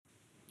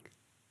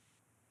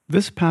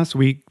This past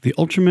week, the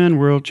Ultraman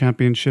World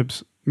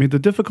Championships made the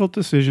difficult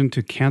decision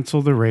to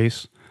cancel the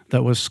race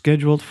that was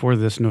scheduled for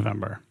this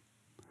November.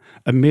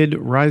 Amid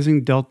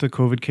rising Delta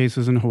COVID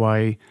cases in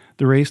Hawaii,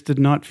 the race did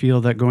not feel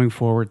that going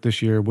forward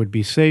this year would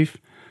be safe,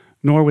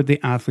 nor would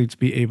the athletes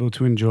be able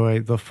to enjoy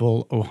the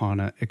full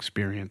Ohana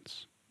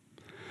experience.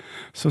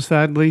 So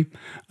sadly,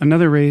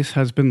 another race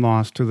has been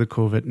lost to the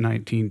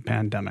COVID-19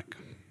 pandemic.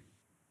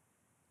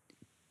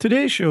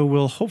 Today's show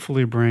will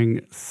hopefully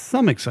bring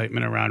some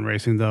excitement around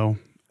racing, though,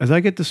 as I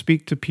get to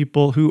speak to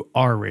people who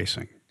are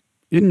racing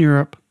in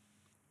Europe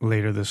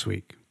later this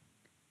week.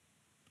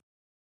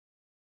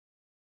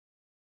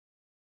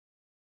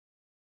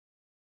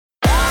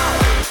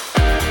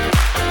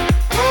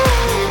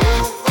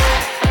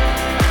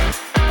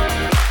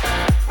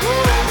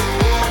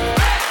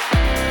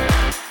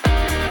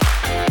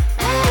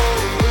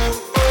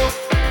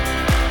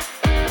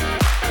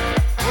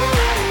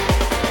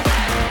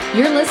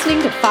 You're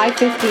listening to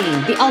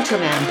 515, the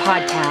Ultraman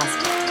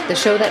podcast, the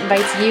show that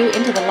invites you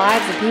into the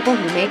lives of people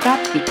who make up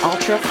the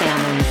Ultra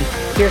family.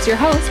 Here's your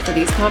host for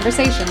these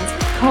conversations,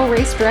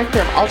 co-race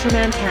director of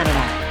Ultraman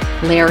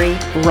Canada, Larry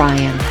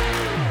Ryan.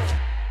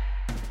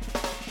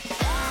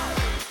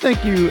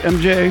 Thank you,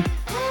 MJ.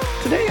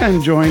 Today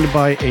I'm joined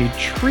by a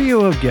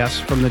trio of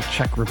guests from the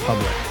Czech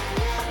Republic.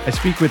 I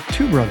speak with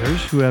two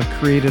brothers who have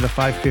created a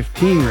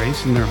 515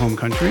 race in their home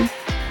country,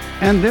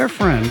 and their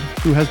friend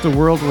who has the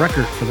world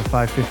record for the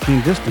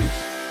 515 distance,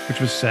 which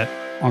was set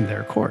on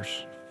their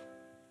course.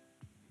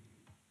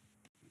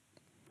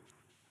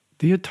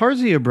 The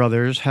Atarzia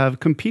brothers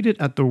have competed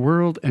at the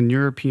World and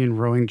European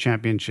Rowing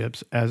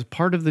Championships as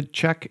part of the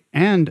Czech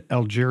and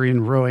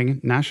Algerian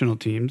rowing national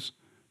teams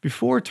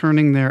before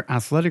turning their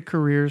athletic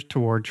careers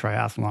toward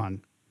triathlon.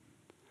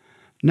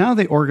 Now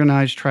they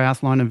organize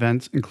triathlon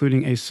events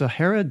including a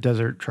Sahara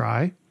Desert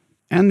Tri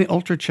and the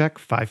Ultra Czech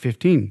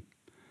 515.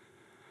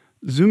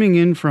 Zooming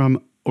in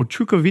from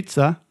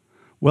Ochukovica,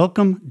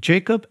 welcome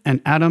Jacob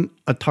and Adam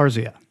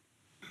Atarzia.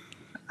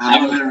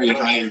 Hi, Larry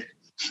Ryan.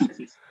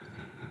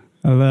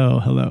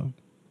 Hello.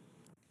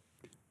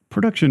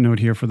 Production note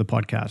here for the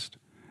podcast.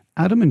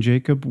 Adam and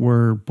Jacob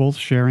were both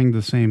sharing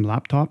the same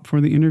laptop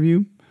for the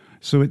interview,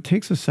 so it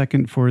takes a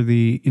second for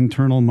the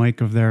internal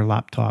mic of their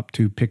laptop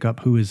to pick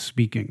up who is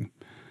speaking.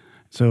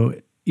 So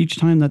each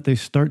time that they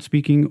start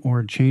speaking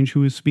or change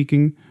who is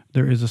speaking,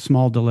 there is a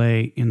small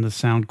delay in the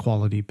sound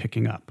quality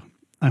picking up.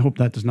 I hope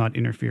that does not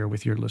interfere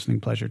with your listening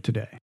pleasure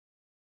today.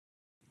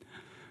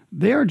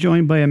 They are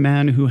joined by a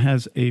man who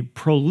has a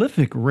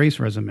prolific race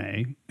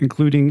resume,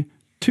 including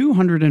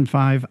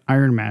 205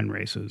 Ironman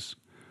races.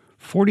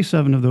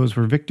 47 of those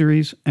were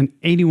victories, and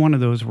 81 of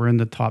those were in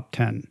the top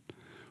 10,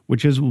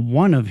 which is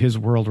one of his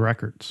world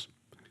records.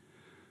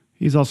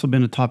 He's also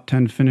been a top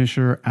 10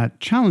 finisher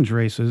at challenge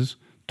races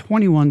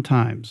 21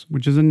 times,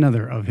 which is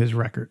another of his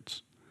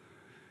records.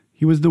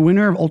 He was the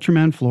winner of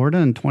Ultraman Florida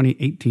in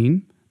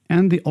 2018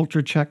 and the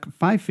Ultra Czech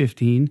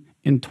 515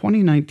 in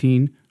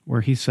 2019,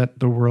 where he set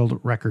the world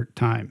record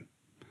time.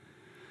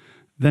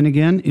 Then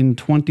again, in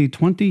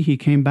 2020, he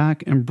came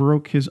back and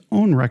broke his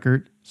own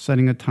record,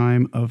 setting a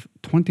time of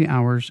 20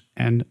 hours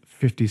and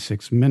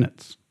 56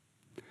 minutes.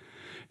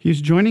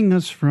 He's joining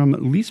us from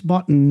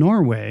Lisbotten,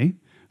 Norway,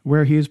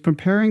 where he is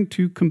preparing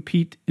to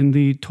compete in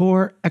the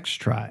Tor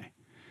X-Tri.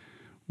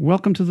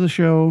 Welcome to the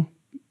show,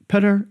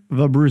 Petter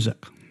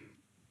Vabruzek.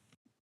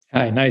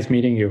 Hi, nice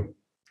meeting you.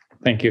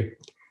 Thank you.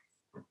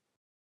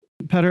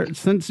 Petter,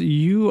 since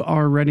you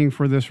are readying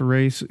for this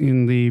race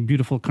in the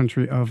beautiful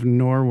country of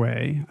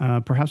Norway,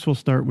 perhaps we'll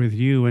start with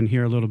you and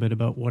hear a little bit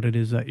about what it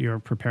is that you're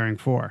preparing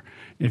for.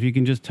 If you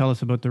can just tell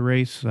us about the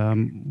race,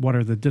 what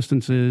are the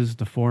distances,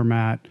 the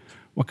format,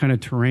 what kind of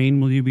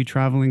terrain will you be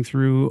traveling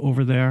through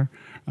over there,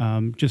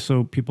 just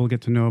so people get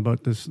to know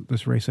about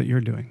this race that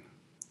you're doing.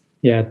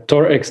 Yeah,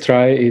 Tor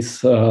X-Tri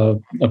is a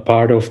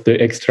part of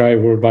the X-Tri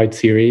Worldwide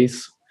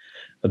Series.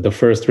 The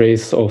first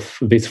race of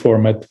this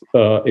format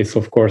is,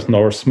 of course,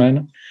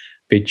 Norseman,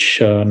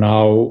 which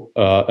now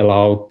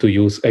allowed to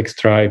use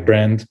X-Tri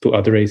brand to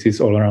other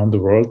races all around the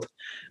world.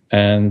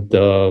 And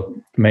the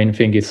main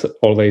thing is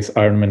always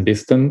Ironman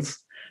distance,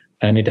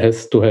 and it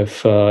has to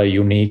have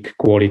unique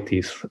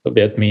qualities.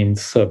 That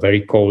means a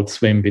very cold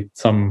swim with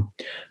some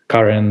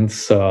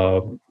currents,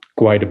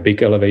 quite a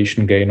big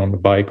elevation gain on the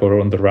bike or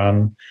on the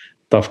run,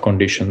 tough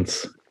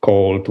conditions,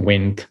 cold,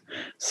 wind.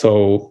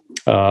 So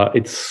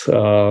it's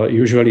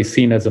usually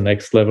seen as a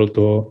next level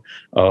to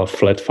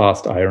flat,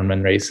 fast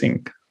Ironman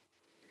racing.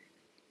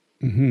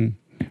 Mm-hmm.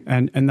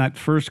 And that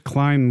first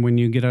climb when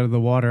you get out of the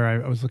water,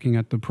 I was looking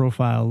at the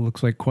profile,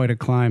 looks like quite a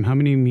climb. How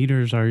many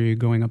meters are you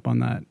going up on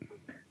that?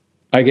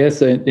 I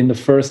guess in the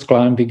first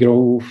climb, we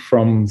go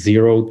from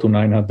 0 to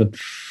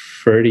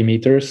 930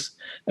 meters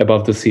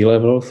above the sea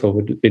level.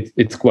 So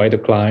it's quite a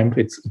climb.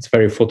 It's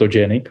very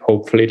photogenic.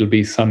 Hopefully it'll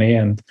be sunny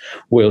and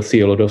we'll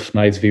see a lot of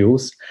nice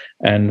views.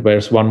 And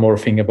there's one more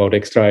thing about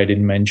X-Tri I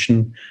didn't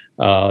mention.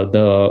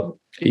 The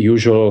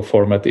usual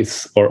format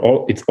is,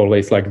 it's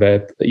always like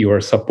that, you are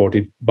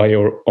supported by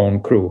your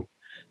own crew.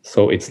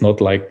 So it's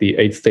not like the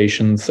 8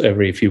 stations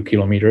every few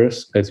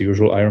kilometers as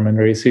usual Ironman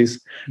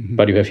races,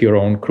 but you have your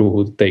own crew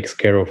who takes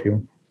care of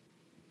you.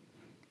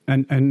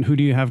 And who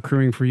do you have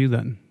crewing for you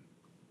then?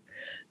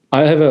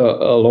 I have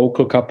a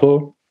local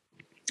couple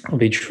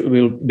which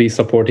will be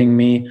supporting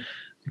me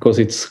because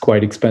it's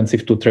quite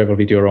expensive to travel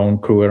with your own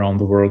crew around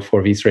the world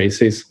for these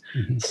races.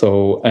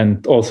 So,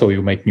 and also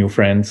you make new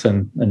friends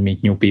and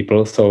meet new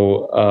people.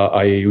 So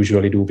I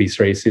usually do these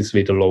races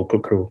with a local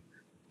crew.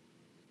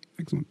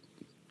 Excellent.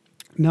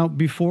 Now,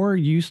 before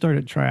you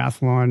started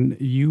triathlon,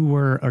 you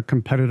were a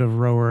competitive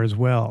rower as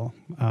well.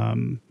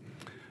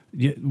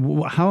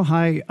 How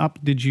high up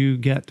did you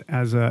get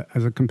as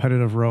a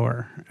competitive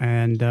rower?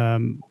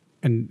 And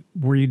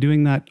were you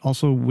doing that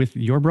also with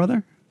your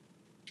brother?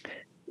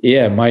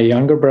 Yeah, my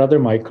younger brother,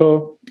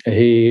 Michael,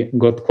 he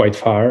got quite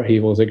far. He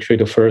was actually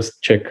the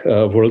first Czech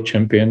world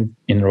champion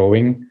in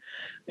rowing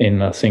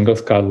in a single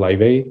sculls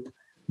lightweight.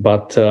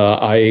 But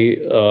I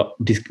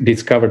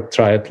discovered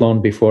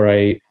triathlon before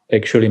I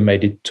actually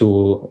made it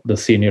to the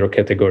senior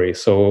category.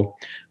 So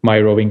my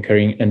rowing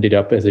career ended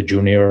up as a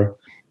junior,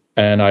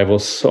 and I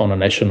was on a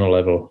national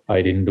level.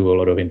 I didn't do a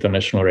lot of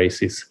international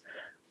races.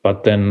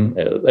 But then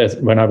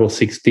when I was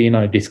 16,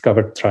 I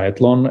discovered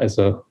triathlon as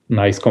a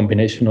nice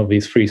combination of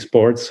these three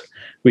sports,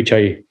 which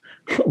I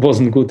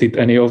wasn't good at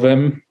any of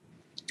them.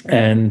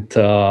 And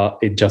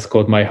it just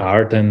caught my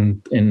heart. And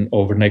in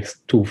over the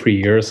next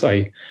 2-3 years,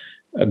 I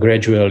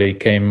gradually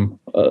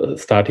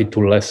started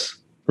to less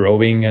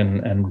rowing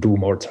and do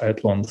more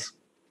triathlons.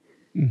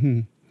 Mm-hmm.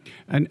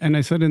 And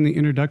I said in the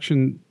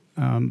introduction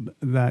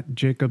that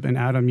Jacob and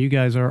Adam, you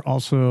guys are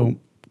also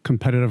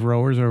competitive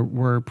rowers or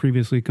were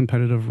previously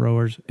competitive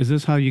rowers. Is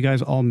this how you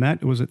guys all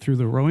met? Was it through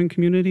the rowing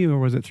community or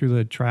was it through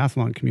the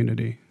triathlon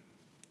community?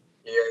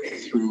 Yeah,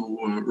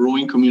 through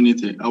rowing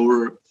community.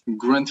 Our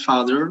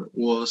grandfather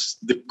was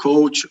the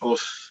coach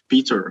of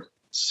Peter.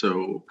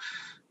 So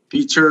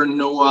Peter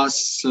know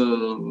us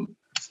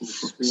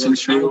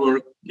since we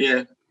were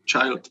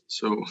child.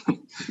 So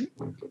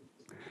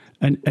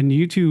and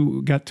you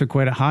two got to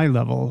quite a high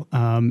level.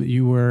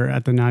 You were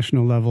at the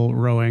national level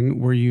rowing.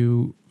 Were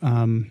you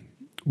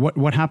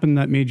what happened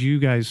that made you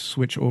guys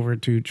switch over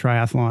to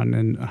triathlon,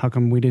 and how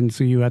come we didn't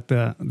see you at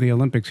the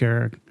Olympics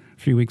here a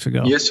few weeks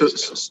ago? Yes,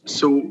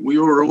 so we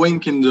were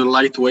rowing in the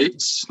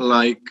lightweights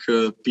like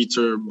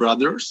Peter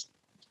brothers,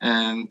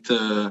 and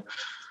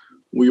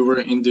we were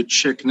in the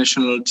Czech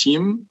national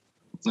team.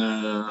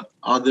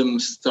 Adam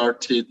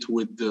started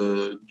with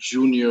the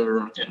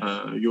junior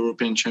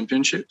European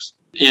Championships.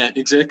 Yeah,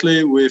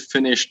 exactly. We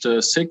finished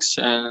 6th,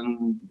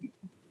 and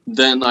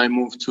then I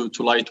moved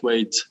to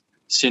lightweight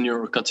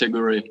senior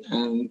category,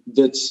 and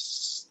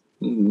that's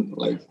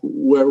like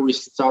where we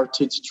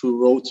started to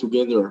row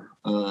together.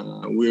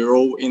 We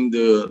row in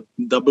the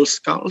double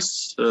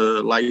sculls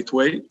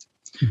lightweight.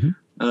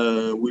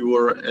 We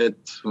were at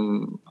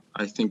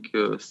I think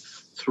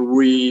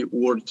 3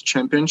 world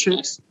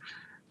championships,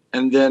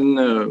 and then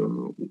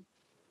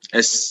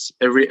as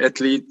every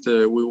athlete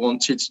we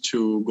wanted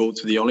to go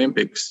to the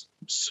Olympics.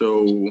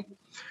 So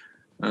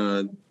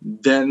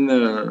then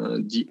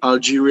the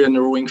Algerian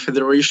Rowing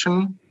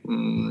Federation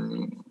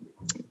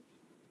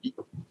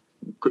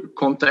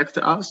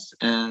contacted us,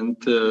 and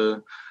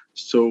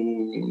so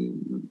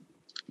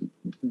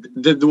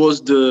that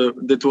was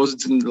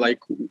like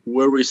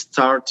where we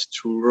start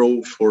to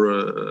row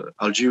for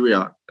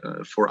Algeria,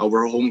 for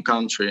our home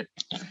country.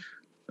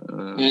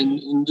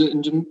 And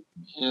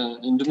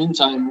in the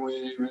meantime,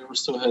 we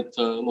also had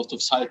a lot of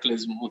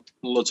cyclism,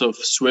 a lot of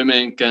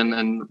swimming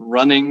and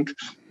running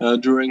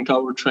during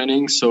our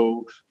training.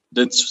 So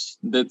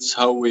that's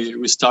how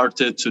we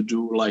started to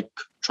do like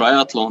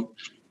triathlon.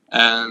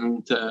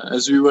 And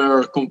as we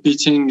were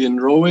competing in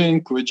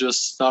rowing, we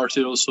just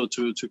started also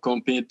to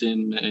compete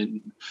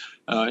in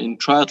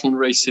triathlon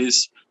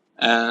races,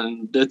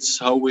 and that's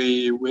how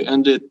we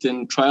ended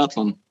in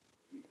triathlon.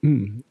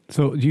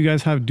 So do you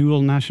guys have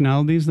dual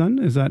nationalities then?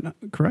 Is that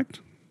correct?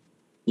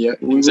 Yeah,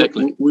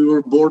 exactly. We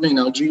were born in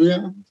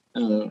Algeria.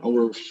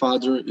 Our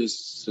father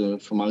is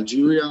from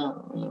Algeria.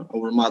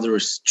 Our mother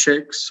is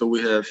Czech. So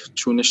we have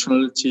 2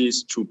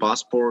 nationalities, 2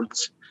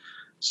 passports.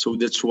 So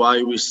that's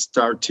why we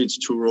started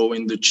to row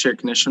in the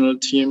Czech national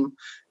team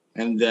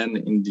and then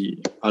in the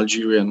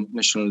Algerian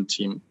national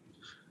team.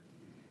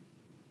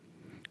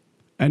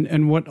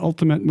 And what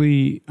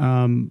ultimately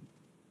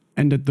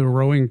ended the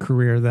rowing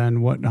career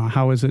then?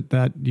 How is it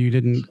that you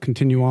didn't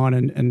continue on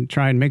and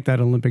try and make that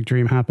Olympic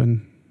dream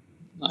happen?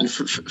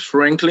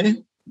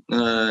 Frankly,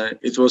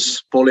 it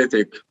was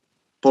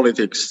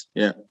politics,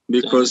 yeah.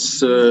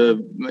 Because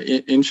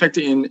in fact,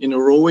 in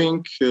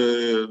rowing,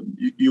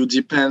 you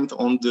depend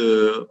on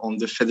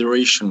the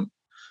federation,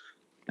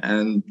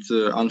 and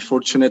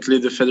unfortunately,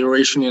 the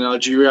federation in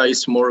Algeria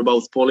is more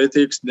about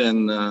politics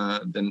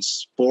than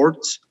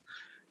sports.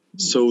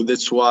 So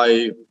that's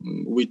why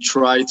we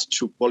tried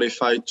to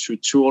qualify to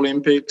 2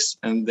 Olympics,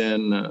 and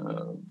then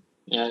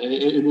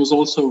it was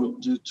also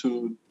due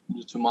to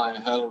my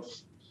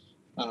health.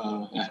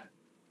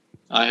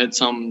 I had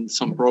some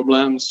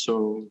problems,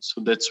 so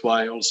that's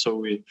why also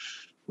we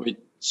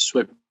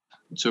swim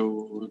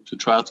to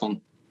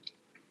triathlon.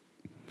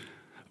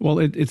 Well,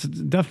 it's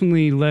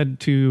definitely led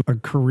to a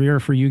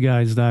career for you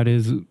guys that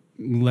is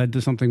led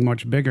to something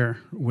much bigger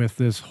with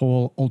this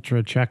whole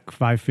Ultra Czech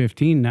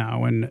 515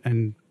 now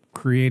and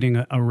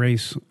creating a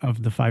race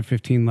of the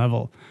 515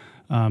 level.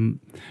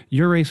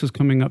 Your race is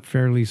coming up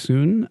fairly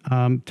soon.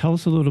 Tell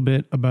us a little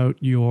bit about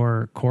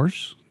your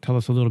course. Tell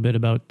us a little bit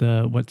about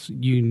what's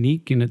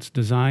unique in its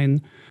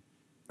design.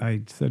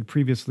 I said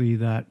previously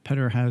that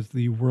Petter has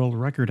the world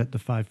record at the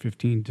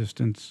 515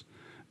 distance,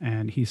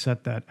 and he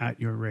set that at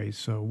your race.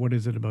 So what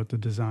is it about the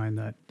design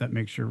that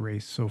makes your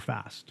race so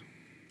fast?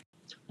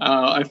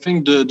 I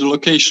think the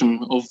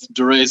location of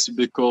the race,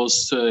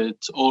 because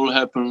it all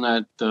happened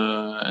at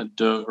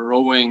the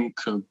rowing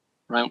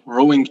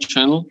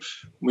channel,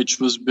 which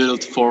was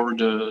built for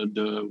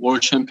the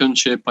World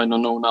Championship. I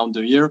don't know now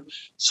the year.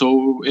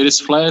 So it is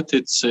flat.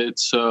 It's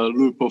a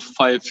loop of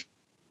 5.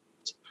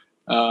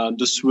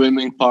 The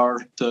swimming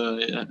part,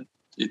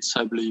 it's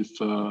I believe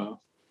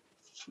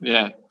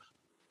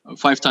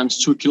 5 times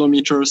 2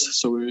 kilometers.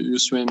 So you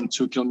swim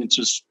 2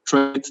 kilometers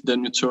straight,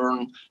 then you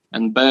turn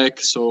and back.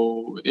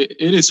 So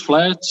it is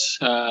flat,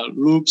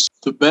 loops.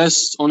 The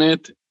best on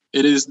it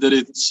is that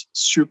it's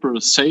super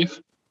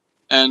safe.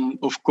 And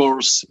of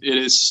course, it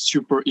is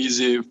super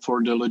easy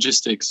for the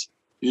logistics.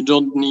 You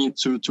don't need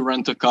to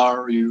rent a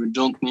car. You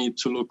don't need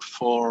to look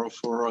for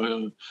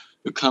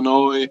a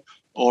canoe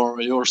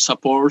or your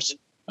support.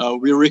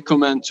 We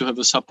recommend to have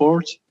a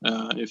support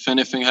if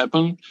anything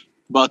happens,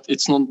 but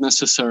it's not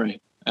necessary.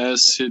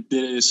 As it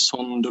is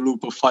on the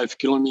loop of 5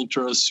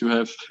 kilometers, you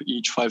have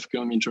each 5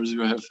 kilometers,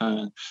 you have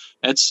an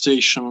aid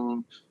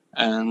station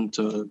and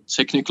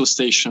technical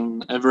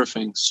station,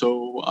 everything.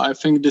 So I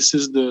think this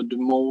is the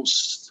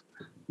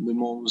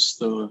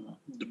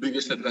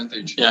biggest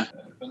advantage. Yeah.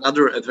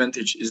 Another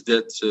advantage is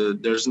that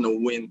there's no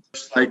wind.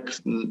 Like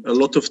a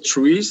lot of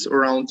trees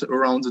around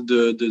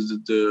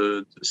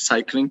the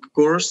cycling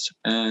course,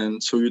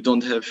 and so you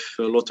don't have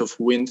a lot of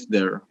wind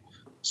there.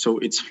 So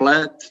it's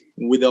flat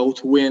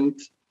without wind.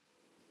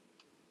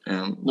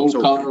 No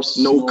cars,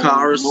 no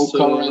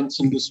currents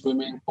in the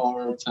swimming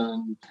part.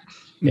 And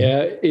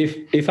yeah,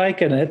 if I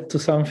can add to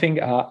something,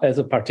 as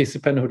a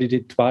participant who did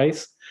it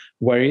twice,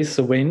 where is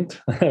the wind?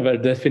 Well,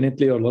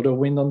 definitely a lot of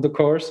wind on the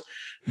course,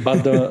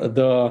 but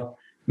the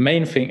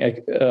main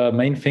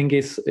thing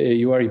is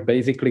you are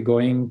basically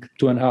going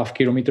 2.5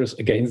 kilometers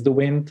against the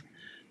wind,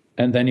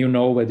 and then you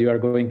know that you are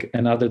going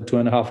another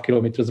 2.5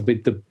 kilometers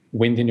with the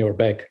wind in your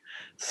back.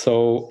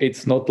 So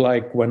it's not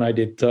like when I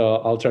did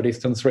ultra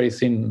distance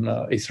race in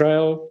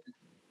Israel,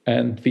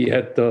 and we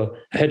had the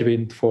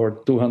headwind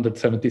for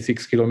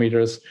 276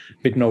 kilometers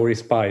with no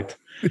respite.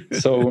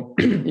 So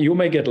you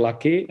may get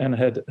lucky and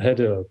had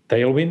a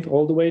tailwind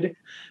all the way,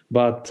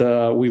 but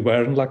we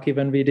weren't lucky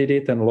when we did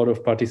it, and a lot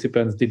of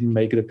participants didn't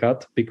make the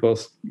cut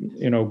because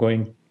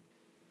going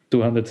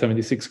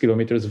 276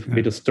 kilometers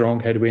with a strong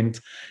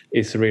headwind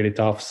is really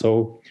tough.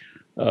 So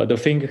the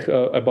thing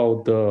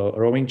about the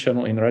rowing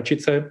channel in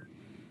Račice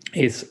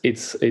is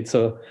it's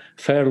a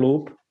fair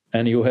loop,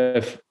 and you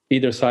have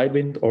either side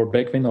wind or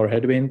backwind or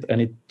headwind, and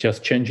it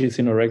just changes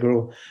in a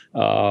regular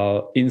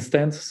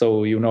instance.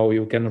 So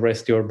you can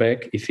rest your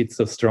back if it's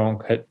a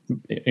strong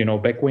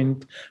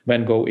backwind,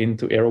 then go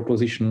into aero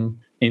position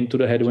into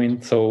the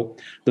headwind. So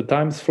the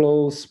times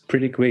flows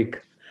pretty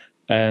quick,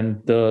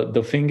 and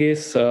the thing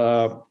is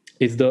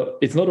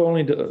it's not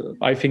only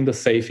I think the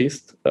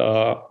safest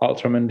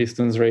Ultraman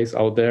distance race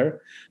out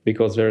there,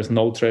 because there's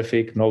no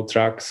traffic, no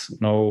trucks,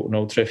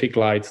 no traffic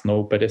lights,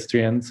 no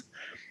pedestrians.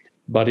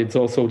 But it's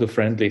also the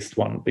friendliest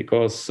one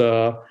because,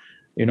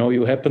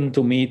 you happen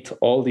to meet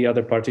all the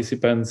other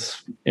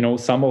participants,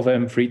 some of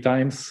them 3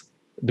 times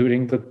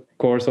during the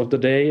course of the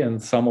day,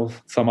 and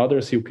some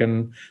others you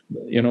can,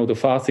 the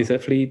fastest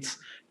athletes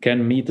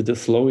can meet the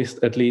slowest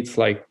athletes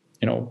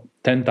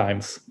 10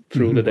 times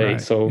through the day.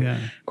 Right. So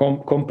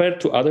compared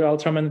to other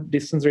Ultraman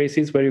distance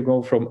races where you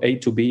go from A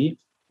to B,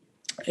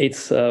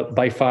 it's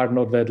by far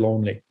not that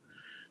lonely.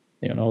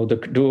 All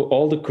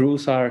the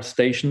crews are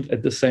stationed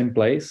at the same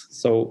place.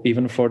 So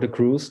even for the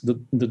crews,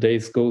 the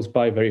days goes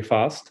by very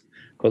fast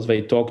because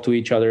they talk to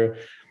each other.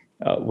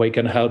 They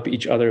can help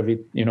each other with,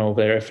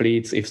 their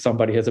athletes. If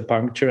somebody has a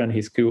puncture and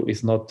his crew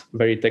is not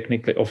very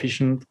technically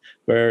efficient,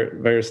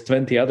 there's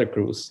 20 other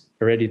crews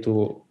ready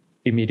to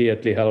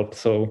immediately help.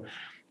 So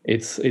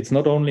it's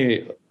not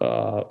only,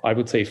 I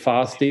would say,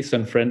 fastest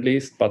and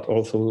friendliest, but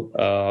also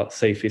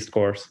safest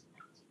course.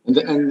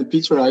 And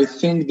Peter, I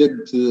think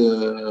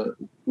that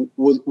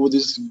what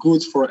is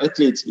good for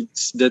athletes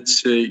is that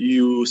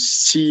you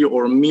see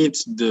or meet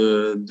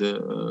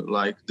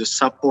the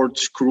support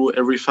crew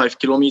every 5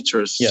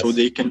 kilometers, yes. So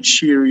they can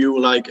cheer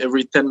you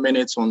every 10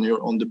 minutes on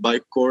the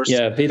bike course.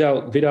 Yeah,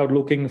 without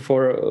looking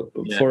for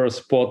a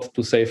spot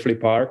to safely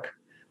park.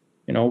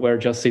 We're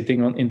just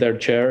sitting in their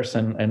chairs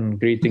and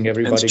greeting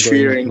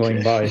everybody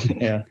going by.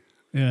 Yeah.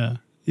 Yeah.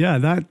 Yeah,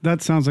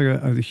 that sounds like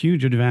a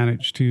huge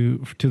advantage to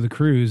the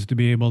crews to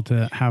be able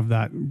to have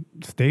that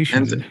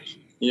station.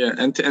 Yeah,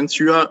 and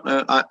you are.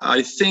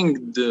 I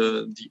think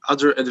the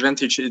other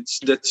advantage is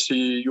that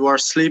you are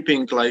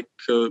sleeping like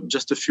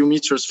just a few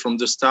meters from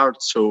the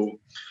start, so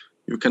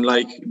you can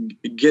like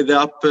get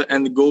up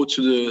and go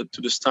to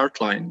the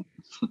start line.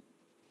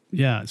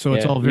 Yeah, so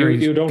it's all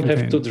very. You don't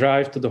contained. have to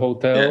drive to the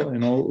hotel.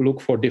 Yeah. Look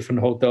for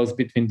different hotels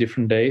between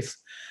different days.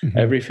 Mm-hmm.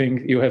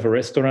 Everything, you have a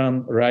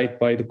restaurant right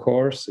by the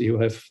course. You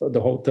have the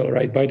hotel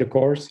right by the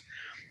course.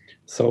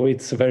 So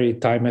it's very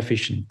time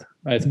efficient,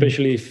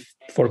 especially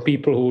for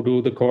people who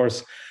do the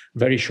course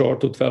very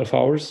short to 12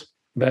 hours.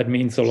 That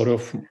means a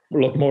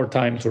lot more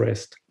time to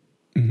rest.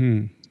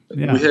 Mm-hmm.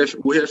 Yeah.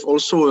 We have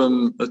also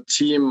a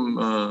team.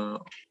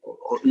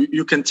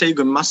 You can take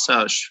a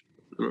massage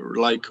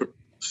like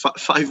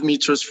 5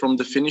 meters from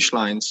the finish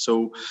line.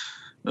 So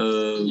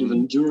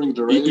even during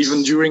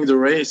the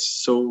race.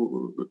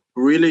 So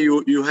really,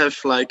 you have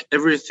like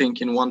everything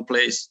in one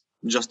place,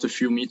 just a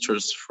few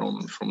meters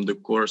from the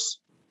course.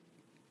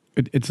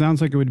 It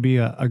sounds like it would be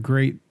a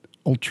great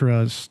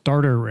ultra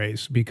starter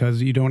race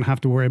because you don't have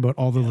to worry about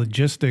all the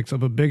logistics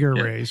of a bigger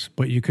race,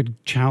 but you could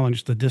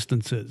challenge the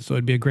distances. So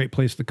it'd be a great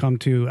place to come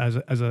to as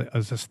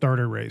a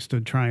starter race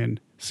to try and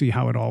see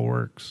how it all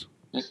works.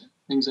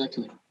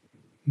 Exactly.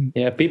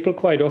 Yeah, people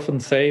quite often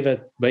say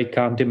that they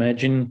can't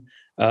imagine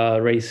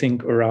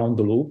racing around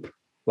the loop.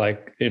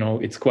 Like,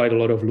 it's quite a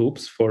lot of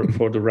loops for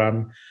the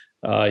run.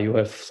 You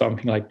have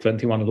something like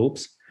 21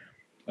 loops.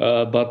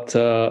 But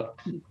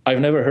I've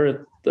never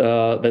heard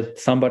that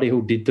somebody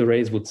who did the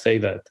race would say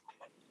that.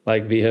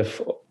 Like, we have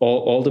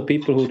all the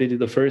people who did it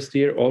the first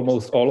year,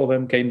 almost all of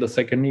them came the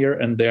second year,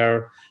 and they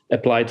are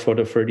applied for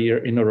the third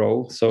year in a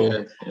row.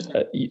 So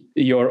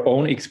your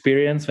own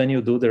experience when you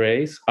do the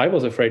race, I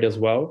was afraid as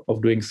well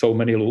of doing so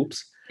many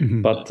loops.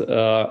 Mm-hmm.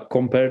 But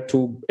compared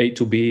to A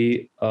to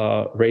B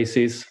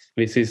races,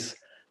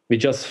 it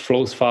just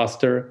flows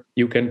faster.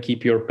 You can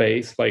keep your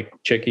pace, like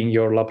checking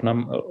your lap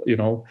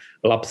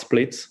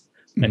splits,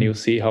 mm-hmm. and you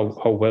see how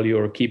well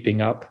you're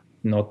keeping up,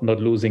 not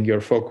losing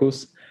your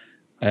focus.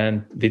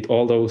 And with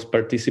all those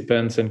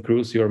participants and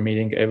crews you're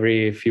meeting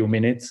every few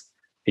minutes,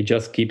 it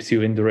just keeps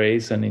you in the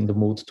race and in the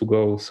mood to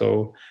go.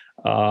 So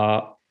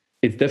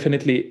it's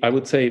definitely, I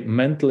would say,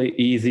 mentally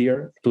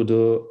easier to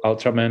do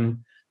Ultraman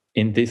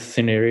in this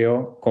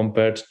scenario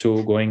compared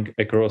to going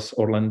across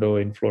Orlando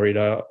in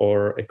Florida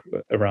or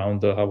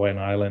around the Hawaiian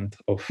island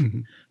of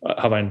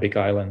Hawaiian Big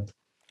Island.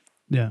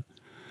 Yeah.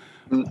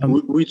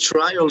 We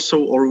try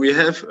also, or we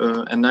have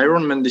an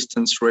Ironman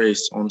distance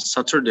race on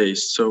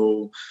Saturdays.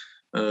 So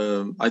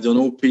I don't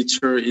know,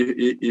 Peter,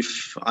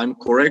 if I'm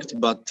correct,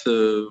 but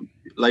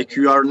like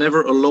you are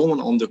never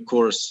alone on the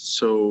course.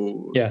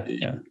 So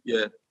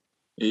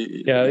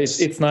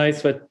it's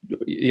nice that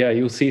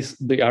you see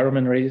the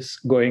Ironman race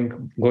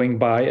going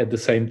by at the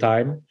same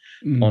time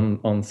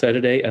on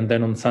Saturday, and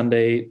then on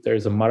Sunday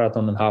there's a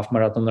marathon and half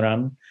marathon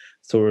run,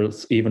 so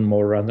there's even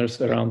more runners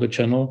around the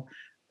channel,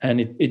 and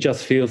it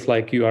just feels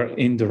like you are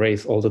in the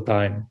race all the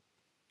time.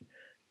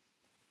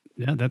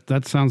 Yeah,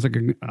 that sounds like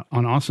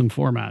an awesome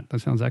format. That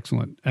sounds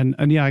excellent.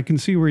 And yeah, I can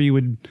see where you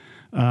would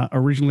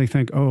originally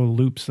think, oh,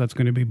 loops, that's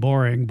going to be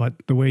boring. But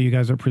the way you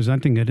guys are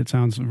presenting it, it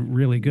sounds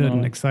really good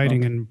and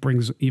exciting and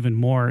brings even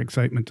more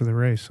excitement to the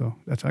race. So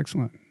that's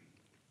excellent.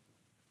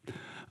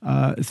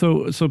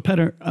 So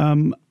Petter,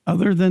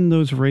 other than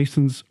those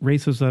races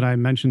that I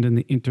mentioned in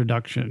the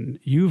introduction,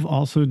 you've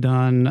also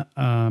done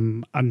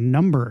a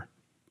number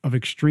of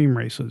extreme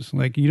races.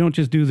 Like, you don't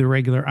just do the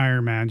regular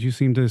Ironmans, you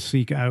seem to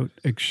seek out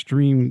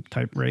extreme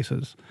type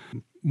races.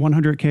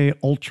 100K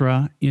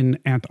Ultra in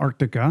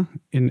Antarctica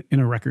in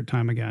a record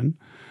time again.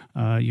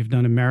 You've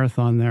done a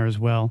marathon there as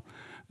well.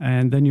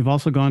 And then you've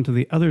also gone to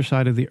the other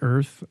side of the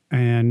earth,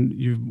 and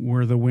you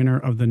were the winner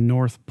of the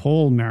North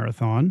Pole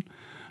Marathon.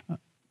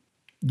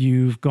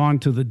 You've gone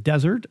to the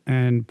desert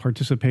and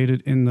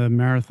participated in the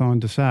Marathon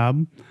des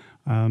Sables.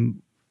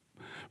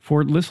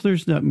 For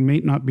listeners that may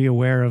not be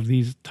aware of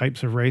these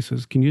types of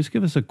races, can you just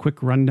give us a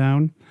quick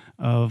rundown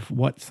of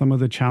what some of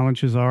the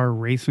challenges are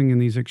racing in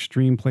these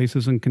extreme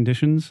places and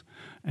conditions?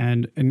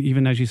 And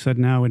even as you said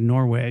now in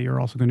Norway, you're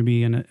also going to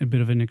be in a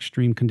bit of an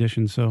extreme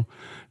condition. So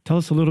tell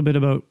us a little bit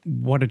about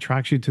what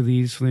attracts you to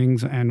these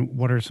things and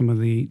what are some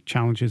of the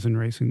challenges in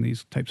racing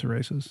these types of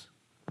races?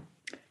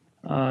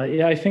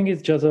 I think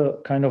it's just a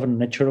kind of a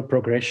natural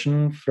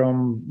progression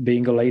from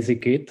being a lazy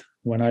kid.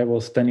 When I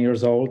was 10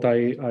 years old,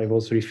 I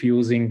was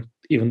refusing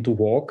even to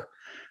walk.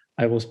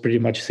 I was pretty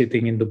much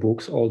sitting in the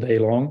books all day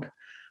long.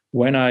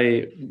 When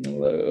I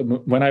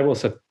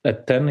was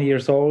at 10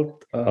 years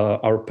old,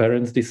 our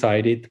parents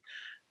decided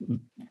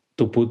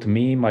to put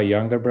me, my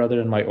younger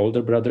brother, and my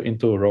older brother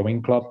into a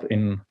rowing club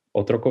in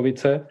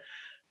Otrokovice,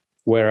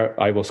 where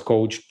I was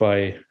coached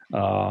by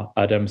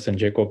Adam's and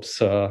Jacob's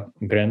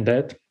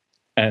granddad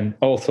and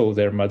also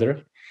their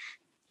mother.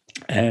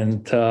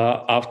 And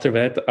after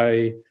that,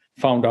 I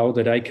found out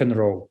that I can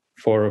row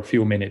for a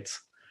few minutes.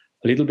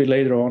 A little bit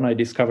later on, I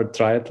discovered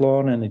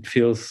triathlon, and it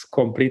feels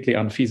completely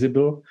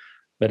unfeasible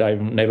that I'll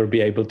never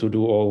be able to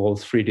do all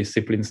those three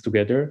disciplines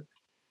together.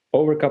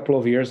 Over a couple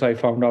of years, I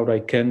found out I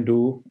can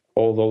do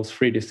all those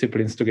three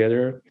disciplines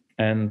together,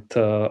 And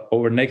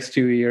over next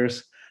 2 years,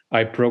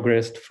 I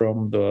progressed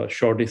from the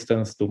short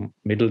distance to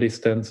middle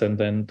distance and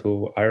then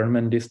to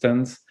Ironman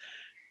distance.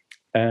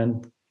 And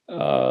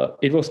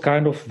it was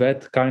kind of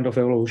that kind of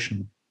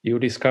evolution. You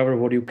discover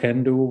what you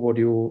can do, what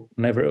you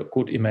never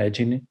could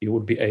imagine you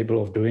would be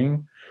able of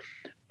doing.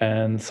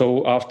 And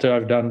so after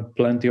I've done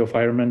plenty of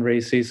Ironman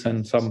races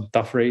and some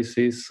tough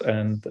races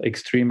and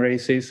extreme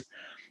races,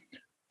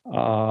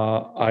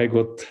 I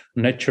got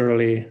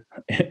naturally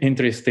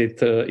interested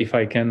if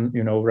I can,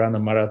 run a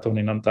marathon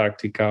in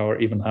Antarctica or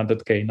even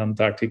 100K in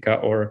Antarctica,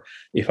 or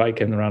if I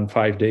can run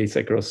 5 days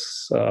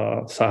across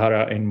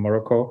Sahara in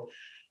Morocco.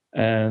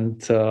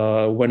 And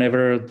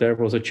whenever there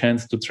was a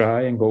chance to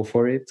try and go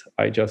for it,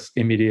 I just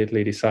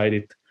immediately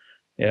decided,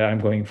 yeah, I'm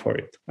going for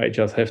it. I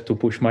just have to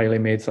push my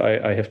limits.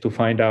 I have to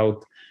find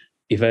out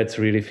if that's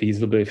really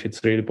feasible, if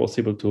it's really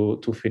possible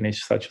to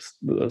finish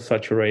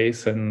such a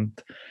race. And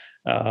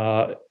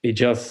it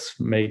just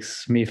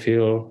makes me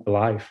feel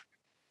alive.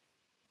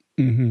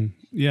 Mm-hmm.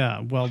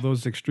 Yeah, well,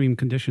 those extreme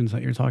conditions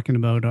that you're talking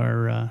about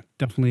are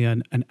definitely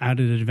an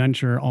added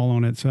adventure all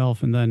on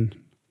itself, and then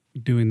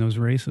doing those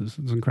races.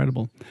 It's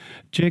incredible.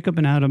 Jacob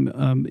and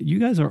Adam, you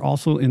guys are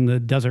also in the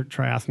desert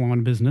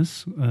triathlon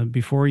business.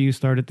 Before you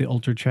started the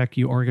Ultra Check,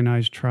 you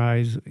organized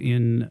tries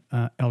in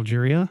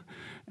Algeria,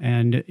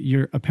 and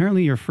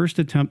apparently your first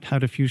attempt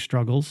had a few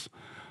struggles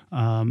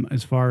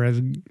as far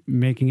as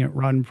making it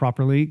run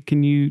properly.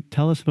 Can you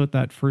tell us about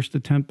that first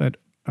attempt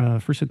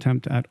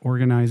at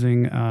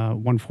organizing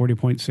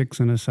 140.6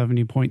 and a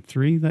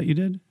 70.3 that you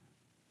did?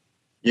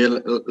 Yeah,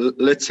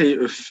 let's say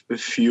a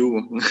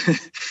few.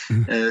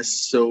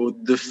 So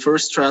the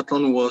first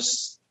triathlon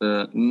was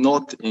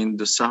not in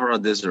the Sahara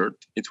Desert.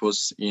 It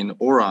was in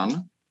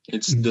Oran.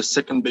 It's the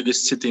second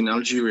biggest city in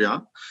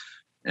Algeria,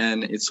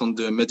 and it's on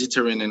the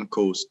Mediterranean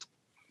coast.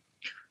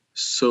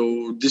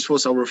 So this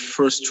was our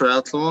first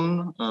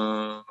triathlon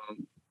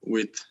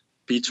with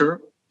Peter.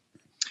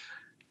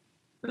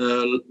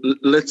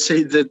 Let's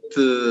say that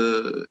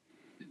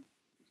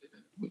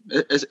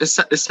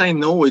as I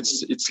know,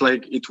 it's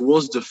like it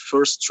was the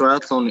first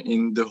triathlon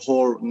in the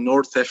whole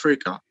North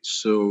Africa.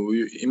 So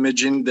you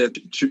imagine that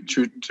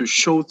to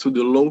show to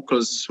the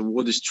locals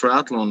what this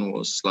triathlon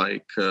was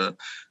like.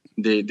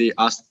 They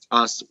asked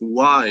us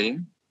why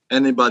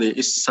anybody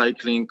is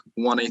cycling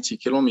 180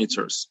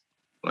 kilometers,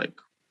 like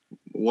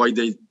why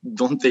they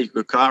don't take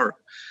a car.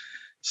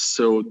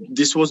 So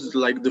this was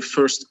like the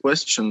first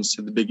questions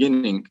at the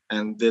beginning,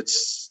 and that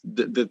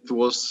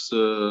was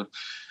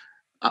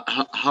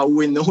how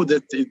we know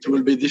that it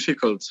will be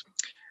difficult.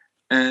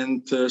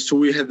 And so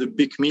we had a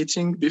big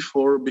meeting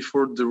before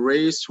the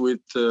race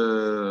with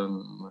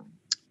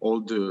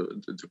all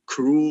the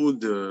crew,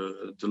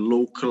 the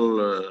local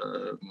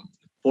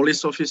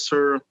police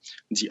officer,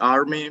 the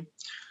army.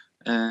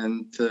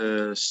 And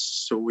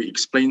so we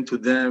explained to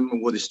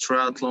them what is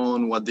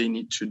triathlon, what they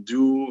need to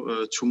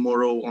do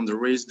tomorrow on the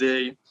race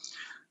day.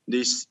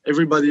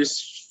 Everybody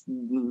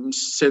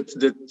said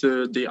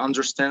that they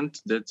understand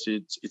that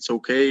it's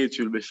okay, it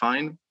will be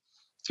fine.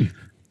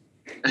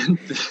 And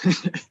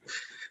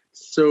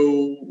so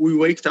we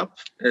waked up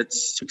at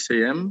 6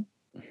 a.m.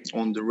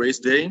 on the race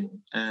day,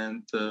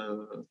 and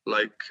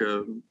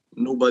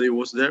nobody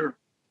was there.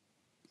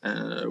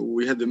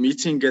 We had a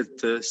meeting at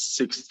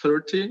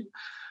 6:30.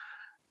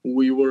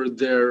 We were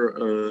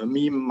there,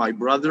 me, my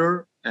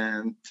brother,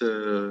 and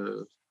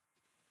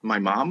my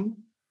mom,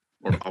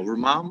 or our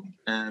mom,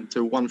 and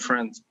one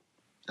friend,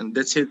 and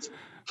that's it.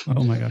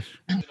 Oh my gosh!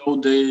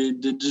 They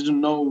didn't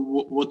know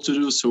what to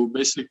do. So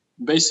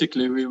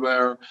basically, we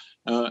were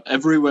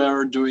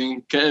everywhere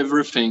doing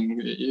everything.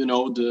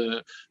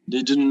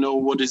 They didn't know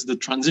what is the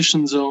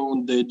transition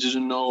zone. They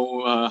didn't know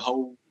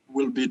how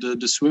will be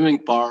the swimming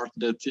part,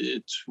 that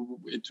it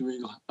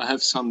will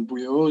have some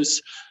buoys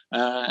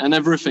and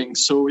everything.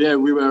 So yeah,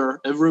 we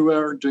were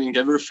everywhere doing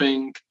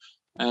everything,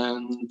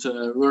 and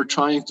we were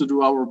trying to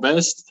do our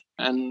best.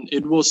 And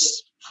it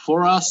was,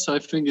 for us, I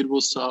think it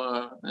was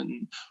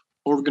an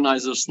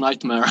organizer's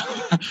nightmare.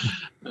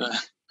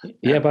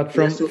 Yeah, but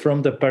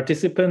from the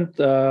participant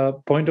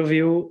point of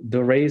view,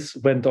 the race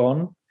went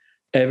on,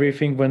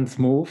 everything went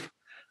smooth.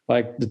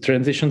 Like the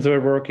transitions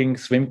were working,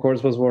 swim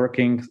course was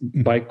working,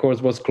 bike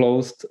course was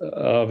closed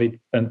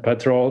and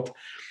patrolled,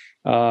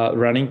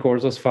 running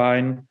course was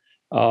fine.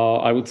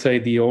 I would say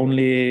the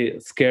only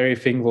scary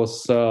thing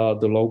was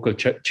the local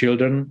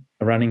children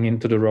running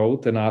into the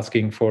road and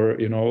asking for,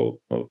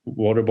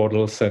 water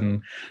bottles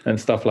and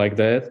stuff like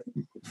that.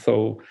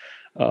 So,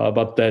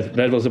 but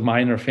that was a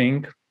minor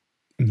thing.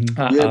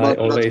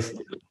 Mm-hmm.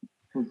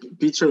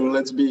 Peter,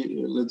 let's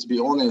be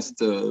honest.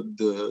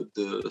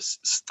 The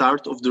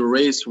start of the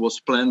race was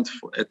planned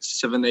at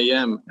 7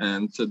 a.m.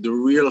 and the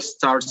real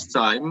start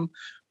time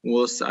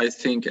was, I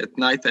think, at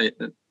 9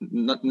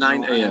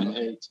 a.m.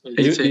 8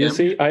 you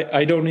see,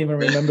 I don't even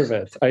remember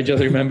that. I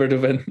just remember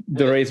when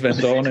the race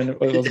went on, and it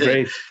was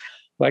great.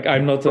 Like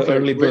I'm not an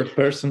early bird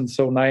person,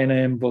 so 9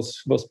 a.m.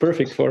 was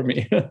perfect for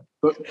me.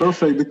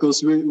 Perfect,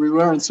 because we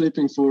weren't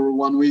sleeping for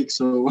 1 week,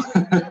 so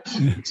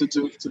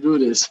to do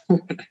this.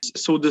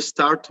 So the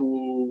start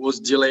was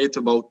delayed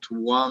about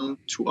 1-2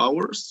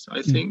 hours,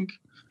 I think.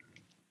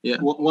 Yeah,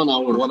 1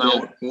 hour. 1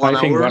 hour. Yeah. I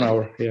think 1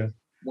 hour. Yeah,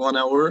 1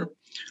 hour.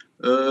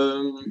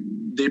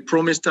 They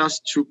promised us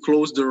to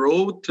close the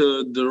road.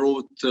 The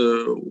road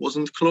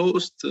wasn't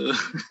closed.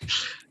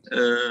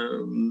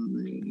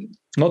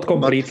 Not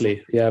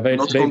completely.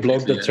 They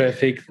blocked the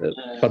traffic,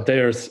 but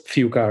there's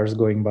few cars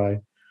going by.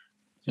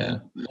 Yeah,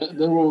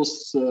 there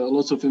was a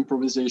lot of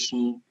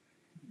improvisation,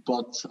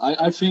 but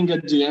I think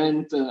at the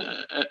end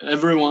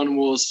everyone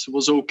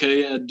was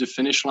okay at the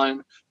finish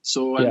line.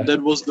 So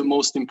that was the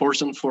most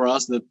important for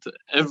us, that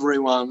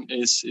everyone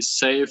is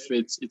safe.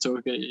 It's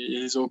okay.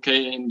 Is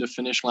okay in the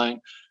finish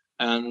line,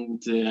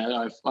 and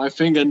I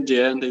think at the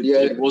end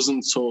it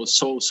wasn't so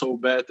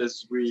bad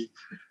as we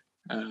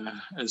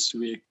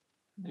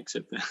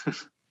accepted.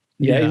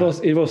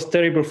 It was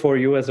terrible for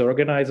you as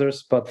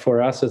organizers, but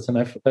for us as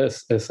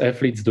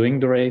athletes doing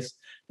the race,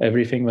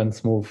 everything went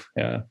smooth.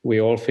 Yeah,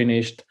 we all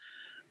finished,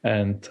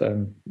 and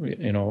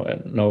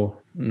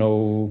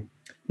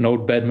no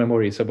bad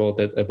memories about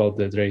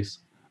that race.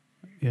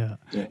 Yeah.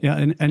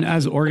 And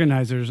as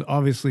organizers,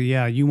 obviously,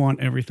 you want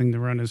everything to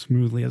run as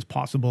smoothly as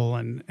possible,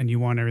 and you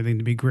want everything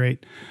to be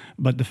great.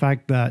 But the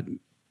fact that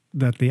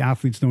the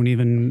athletes don't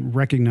even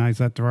recognize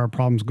that there are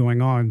problems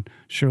going on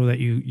show that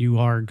you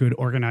are good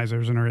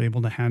organizers and are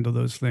able to handle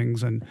those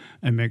things and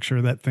make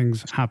sure that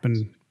things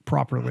happen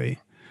properly.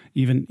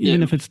 Even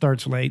if it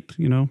starts late,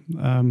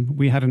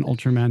 we had an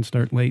Ultraman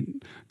start late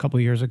a couple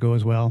of years ago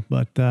as well,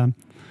 but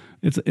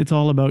it's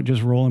all about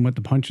just rolling with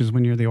the punches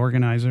when you're the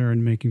organizer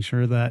and making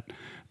sure that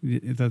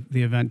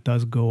the event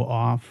does go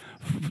off.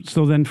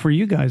 So then for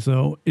you guys,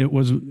 though, it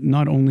was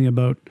not only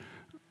about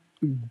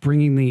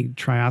bringing the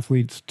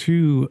triathletes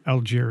to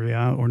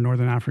Algeria or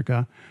Northern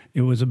Africa, it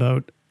was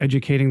about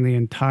educating the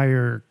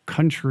entire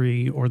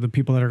country or the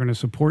people that are going to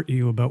support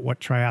you about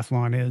what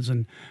triathlon is.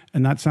 And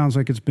that sounds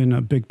like it's been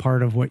a big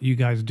part of what you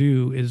guys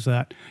do, is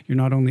that you're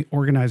not only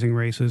organizing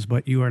races,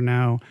 but you are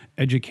now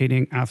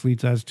educating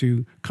athletes as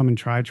to come and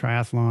try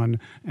triathlon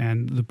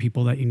and the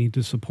people that you need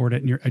to support it,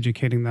 and you're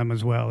educating them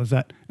as well. Is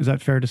that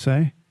fair to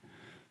say?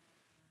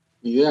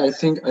 Yeah, I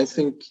think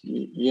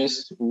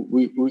yes,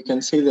 we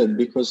can say that,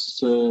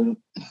 because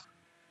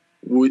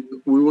we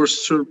were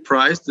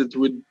surprised that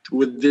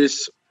with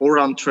this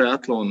Oran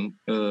triathlon,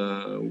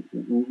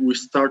 we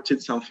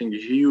started something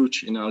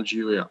huge in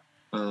Algeria.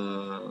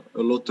 A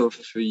lot of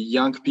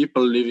young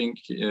people living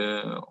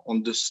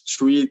on the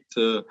street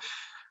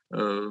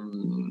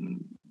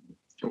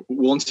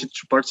wanted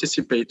to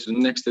participate in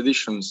the next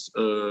editions.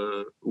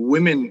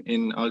 Women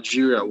in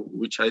Algeria,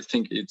 which I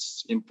think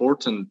it's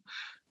important,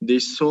 they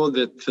saw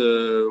that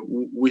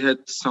we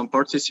had some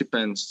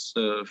participants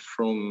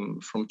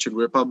from Czech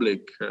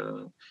Republic,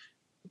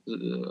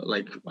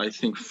 like I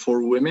think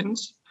 4 women,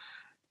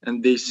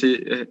 and they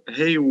say,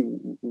 "Hey,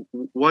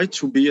 why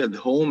to be at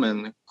home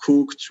and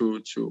cook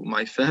to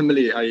my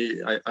family?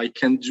 I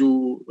can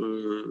do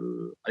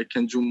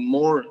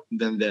more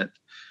than that."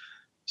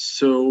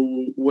 So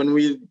when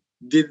we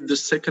did the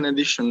second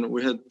edition,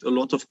 we had a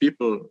lot of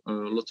people, a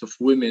lot of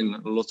women,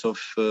 a lot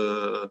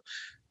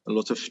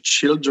of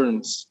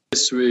children.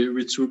 Yes,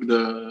 we took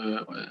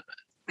the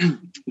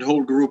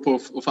whole group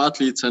of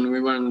athletes, and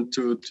we went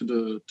to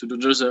the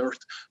desert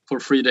for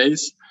 3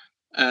 days.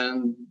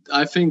 And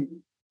I think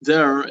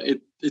there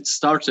it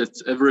started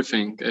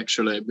everything,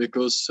 actually,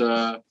 because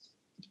I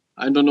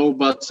don't know,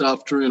 but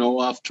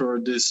after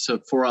this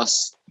for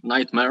us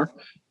nightmare,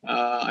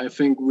 I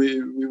think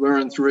we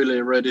weren't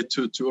really ready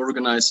to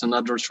organize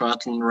another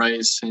triathlon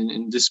race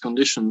in these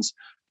conditions.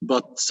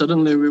 But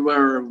suddenly we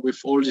were with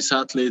all these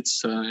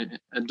athletes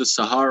at the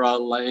Sahara,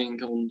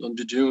 lying on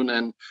the dune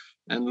and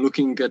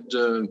looking at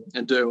the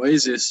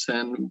oasis,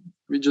 and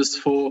we just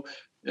thought,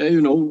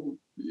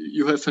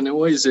 you have an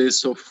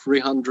oasis of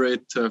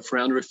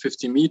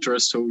 350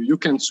 meters, so you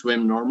can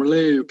swim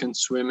normally. You can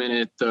swim in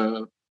it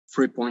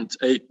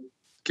 3.8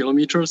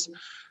 kilometers.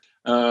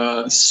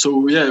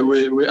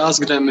 We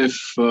asked them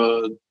if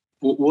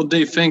what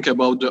they think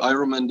about the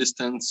Ironman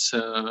distance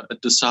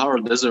at the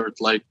Sahara Desert.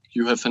 Like,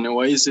 you have an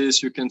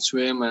oasis, you can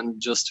swim, and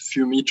just a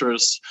few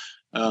meters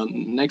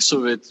next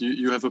to it,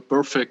 you have a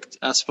perfect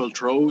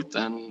asphalt road,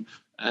 and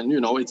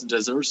it's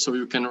desert, so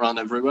you can run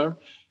everywhere.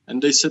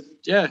 And they said,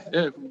 yeah,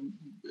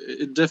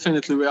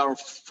 definitely we are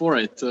for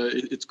it.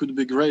 It could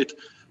be great.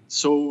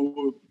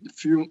 So a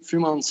few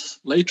months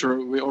later,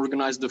 we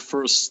organized the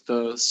first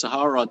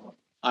Sahara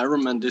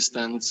Ironman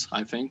distance,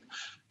 I think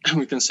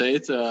we can say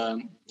it,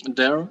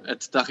 there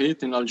at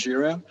Tahit in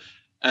Algeria.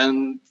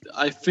 And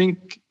I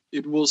think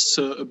it was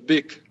a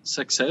big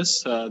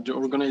success. The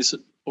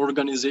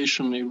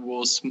organization,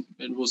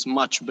 it was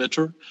much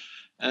better.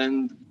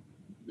 And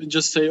we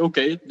just say,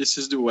 okay, this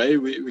is the way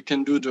we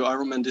can do the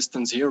Ironman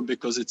distance here,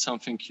 because it's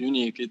something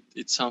unique.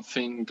 It's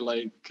something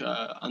like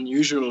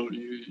unusual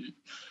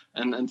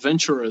and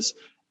adventurous.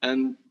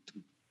 And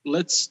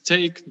let's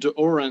take the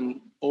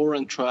Oran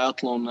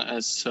triathlon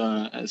as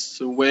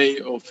a way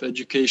of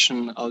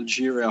education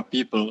Algeria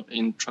people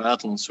in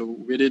triathlon. So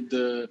we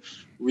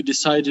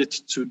decided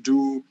to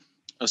do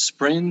a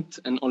sprint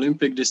and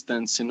Olympic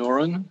distance in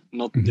Oran,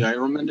 not the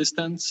Ironman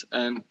distance,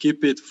 and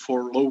keep it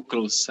for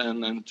locals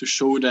and to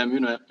show them,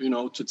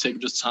 to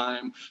take the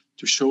time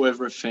to show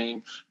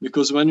everything.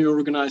 Because when you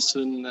organize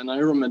an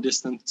Ironman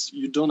distance,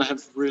 you don't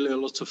have really a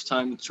lot of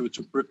time to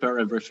prepare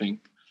everything.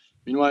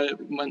 Meanwhile,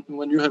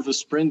 when you have a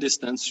sprint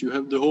distance, you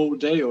have the whole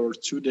day or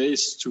 2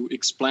 days to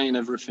explain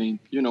everything,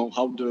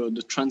 how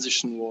the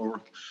transition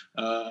work,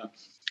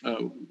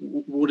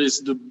 what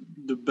is the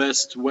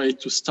best way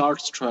to start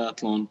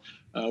triathlon,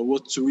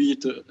 what to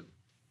eat,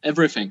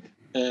 everything.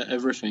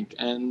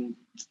 And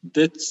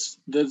that's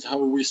how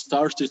we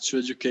started to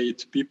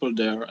educate people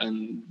there.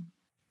 And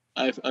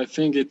I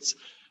think it's,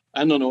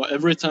 I don't know,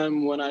 every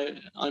time when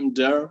I'm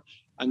there,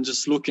 I'm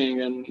just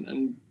looking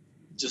and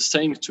just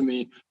saying to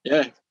me,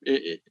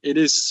 it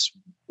is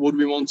what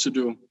we want to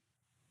do.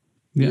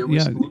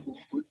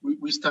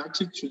 We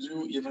started to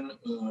do even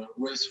a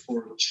race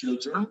for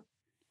children.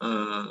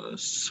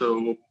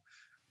 So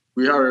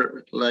we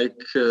are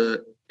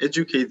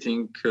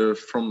educating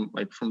from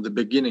the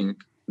beginning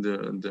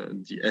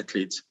the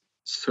athletes.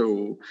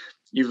 So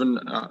even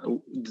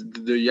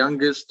the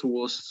youngest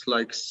was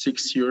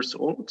 6 years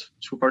old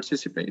to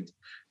participate.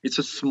 It's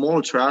a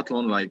small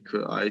triathlon,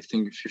 I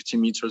think 50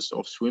 meters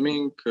of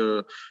swimming,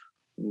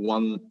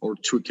 1 or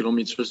 2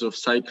 kilometers of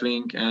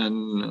cycling,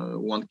 and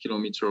 1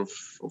 kilometer of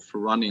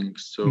running.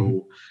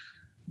 So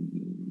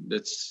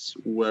that's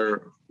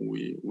where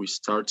we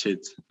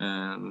started,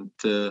 and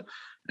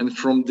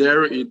from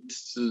there it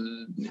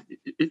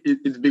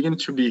began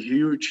to be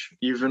huge.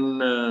 Even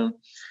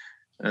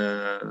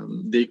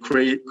they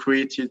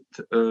created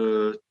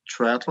a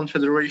triathlon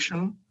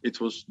federation. It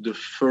was the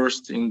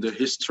first in the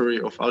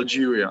history of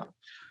Algeria,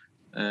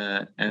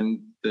 and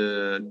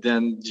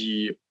then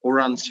the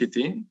Oran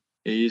city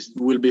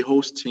will be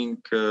hosting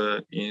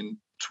in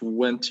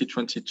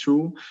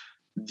 2022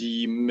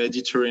 the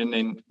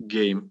Mediterranean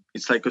game.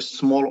 It's like a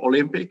small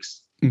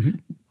Olympics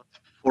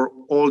for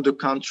all the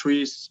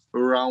countries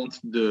around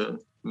the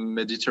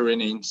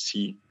Mediterranean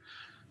Sea.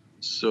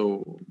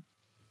 So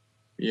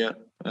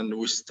and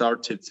we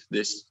started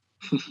this.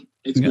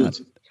 It's good.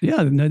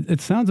 Yeah,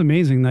 it sounds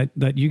amazing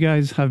that you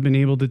guys have been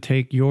able to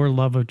take your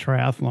love of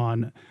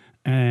triathlon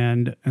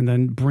and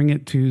then bring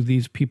it to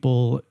these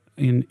people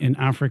in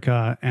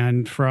Africa,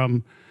 and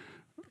from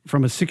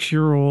a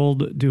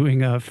 6-year-old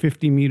doing a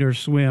 50-meter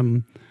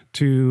swim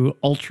to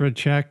ultra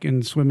check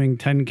and swimming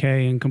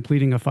 10K and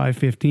completing a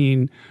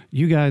 5:15,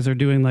 you guys are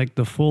doing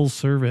the full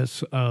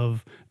service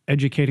of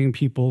educating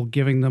people,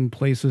 giving them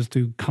places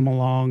to come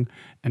along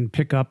and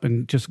pick up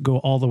and just go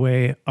all the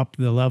way up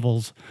the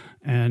levels.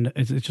 And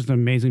it's just an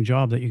amazing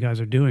job that you guys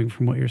are doing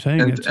from what you're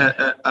saying. And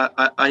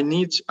I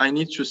need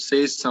to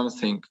say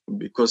something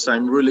because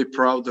I'm really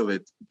proud of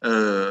it.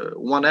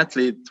 One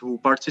athlete who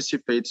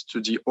participates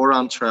to the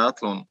Oran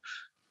triathlon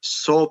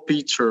saw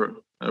Peter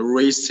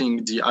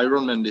racing the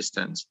Ironman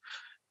distance.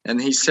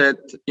 And he said,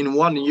 in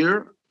 1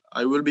 year,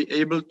 I will be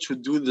able to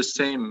do the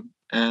same.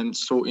 And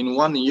so in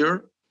 1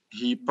 year,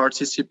 he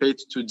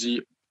participated to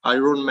the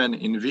Ironman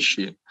in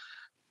Vichy,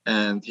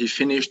 and he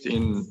finished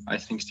in, I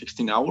think,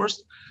 16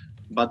 hours.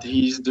 But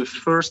he's the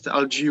first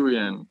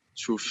Algerian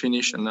to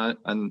finish an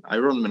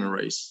Ironman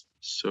race.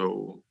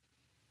 So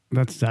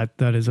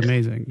that is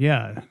amazing.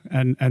 Yeah,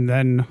 and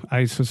then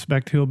I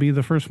suspect he'll be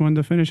the first one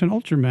to finish an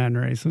Ultraman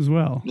race as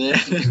well. Yeah,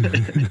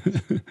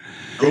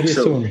 very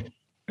soon.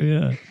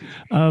 Yeah.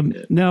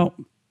 Now,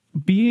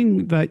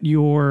 being that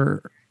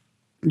your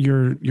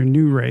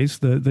new race,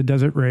 the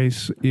desert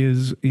race,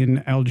 is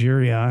in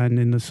Algeria and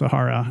in the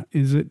Sahara,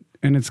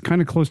 and it's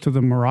kind of close to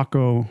the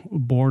Morocco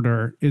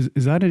border.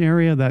 Is that an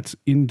area that's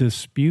in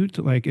dispute?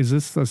 Is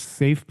this a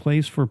safe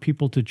place for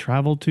people to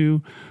travel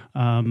to?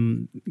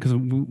 Because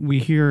we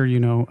hear,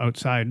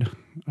 outside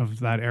of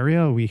that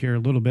area, we hear a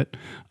little bit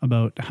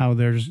about how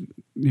there's,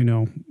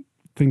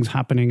 things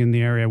happening in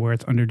the area where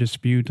it's under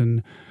dispute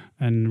and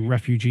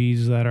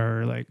refugees that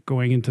are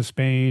going into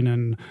Spain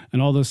and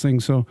all those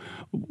things. So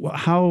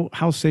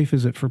how safe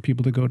is it for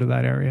people to go to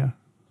that area?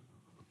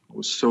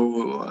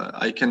 So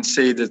I can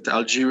say that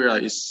Algeria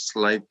is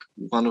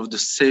one of the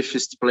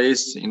safest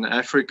places in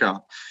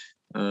Africa.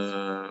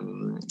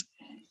 For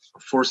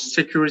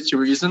security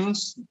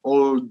reasons,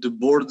 all the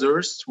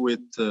borders with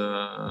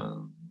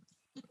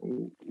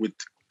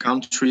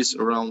countries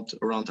around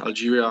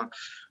Algeria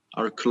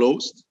are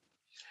closed.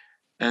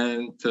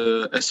 And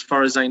as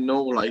far as I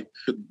know,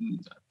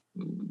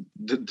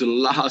 the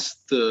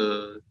last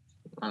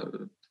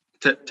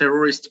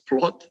terrorist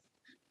plot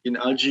in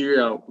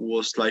Algeria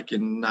was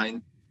in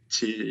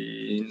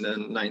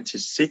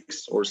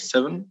 1996 or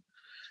 7.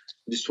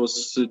 This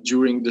was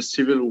during the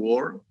Civil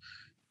War,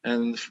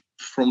 and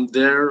from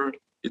there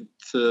it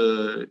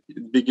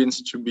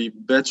begins to be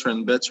better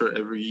and better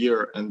every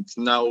year. And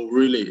now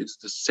really it's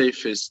the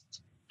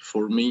safest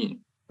for me.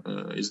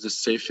 It's the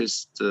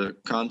safest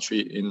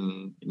country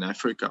in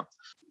Africa.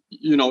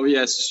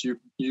 yes,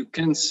 you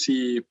can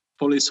see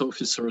police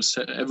officers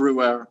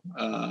everywhere,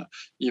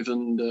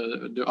 even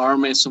the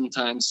army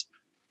sometimes.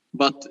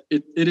 But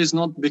it is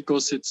not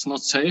because it's not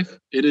safe.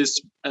 It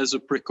is as a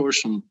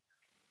precaution.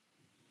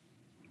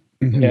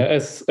 Mm-hmm. Yeah,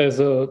 as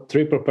a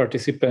triple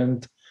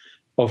participant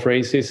of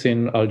races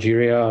in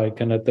Algeria, I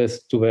can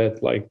attest to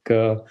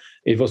that.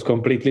 It was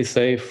completely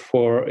safe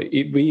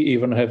we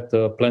even had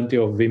plenty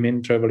of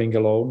women traveling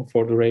alone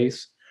for the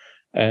race,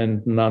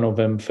 and none of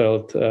them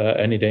felt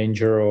any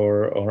danger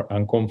or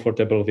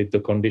uncomfortable with the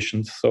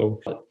conditions. So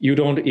you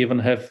don't even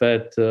have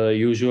that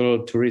usual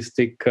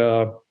touristic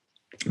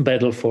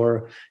battle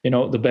for,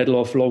 the battle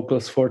of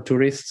locals for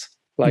tourists,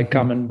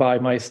 come and buy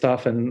my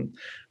stuff and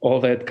all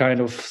that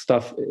kind of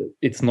stuff.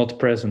 It's not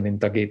present in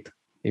Tagit.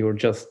 You're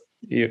just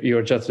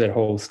their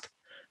host,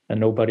 and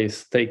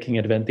nobody's taking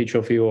advantage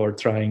of you or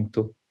trying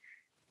to.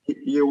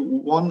 Yeah,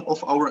 one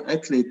of our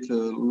athletes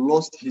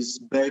lost his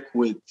bag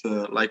with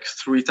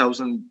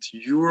 3,000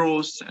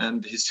 euros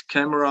and his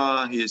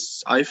camera,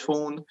 his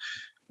iPhone,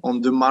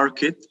 on the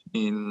market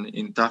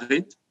in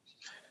Tahrir.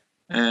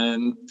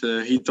 And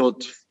he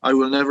thought, I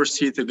will never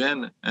see it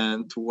again.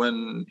 And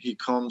when he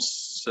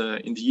comes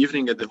in the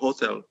evening at the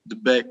hotel, the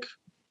bag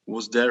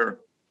was there.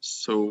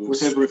 So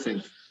with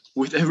everything,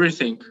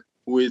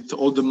 with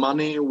all the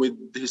money,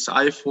 with his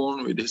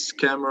iPhone, with his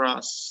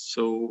cameras.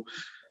 So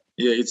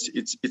yeah,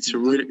 it's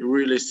really,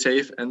 really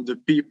safe. And the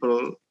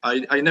people,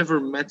 I never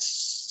met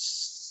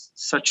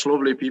such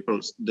lovely people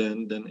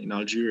than in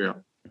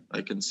Algeria.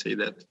 I can say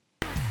that.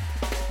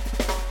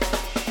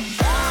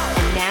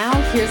 And now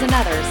here's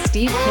another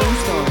Steve King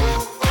story.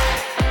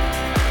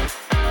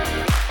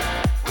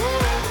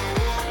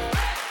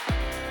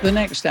 The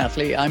next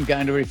athlete I'm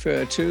going to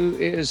refer to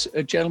is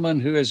a gentleman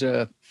who is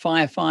a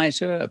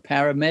firefighter, a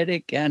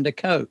paramedic, and a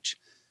coach.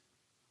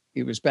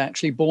 He was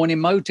actually born in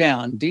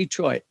Motown,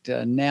 Detroit,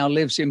 now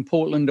lives in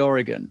Portland,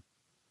 Oregon.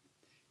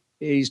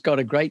 He's got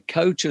a great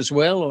coach as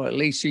well, or at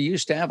least he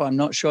used to have. I'm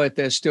not sure if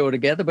they're still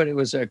together, but it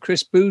was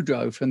Chris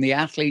Boudreau from the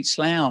Athletes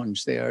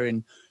Lounge there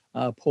in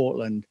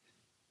Portland.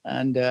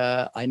 And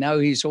I know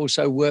he's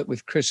also worked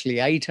with Chris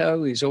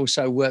Lieto. He's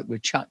also worked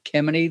with Chuck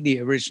Kemeny, the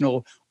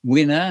original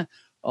winner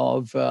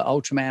of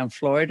Ultraman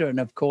Florida. And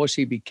of course,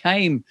 he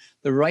became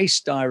the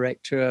race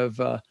director of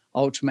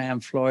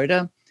Ultraman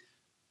Florida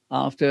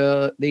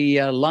after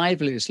the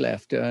Lively's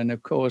left. And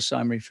of course,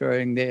 I'm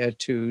referring there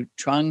to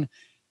Trung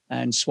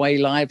and Sway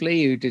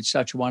Lively, who did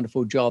such a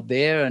wonderful job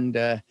there.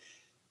 And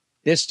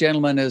this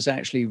gentleman has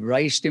actually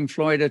raced in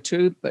Florida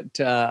too. But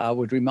I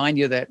would remind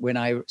you that when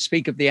I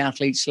speak of the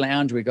Athletes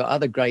Lounge, we've got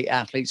other great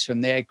athletes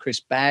from there. Chris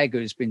Bagg,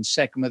 who's been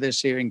second with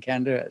us here in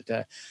Canada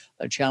at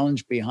a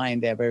challenge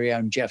behind our very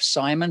own Jeff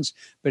Simons.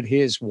 But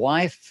his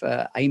wife,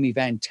 Amy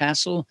Van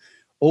Tassel,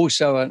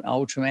 also an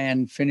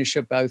Ultraman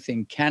finisher, both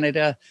in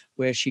Canada,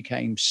 where she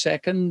came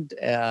second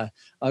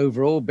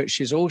overall, but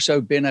she's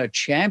also been a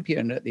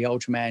champion at the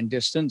Ultraman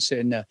distance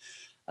in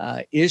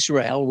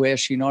Israel, where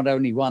she not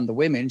only won the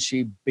women,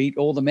 she beat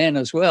all the men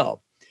as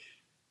well.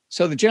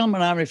 So the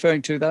gentleman I'm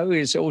referring to, though,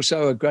 is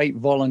also a great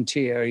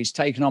volunteer. He's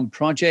taken on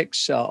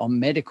projects on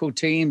medical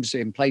teams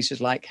in places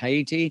like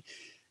Haiti.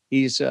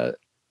 He's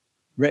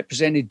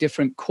represented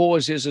different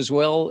causes as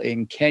well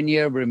in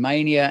Kenya,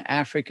 Romania,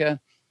 Africa.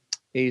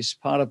 He's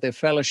part of the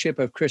Fellowship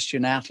of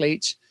Christian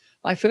Athletes.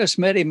 I first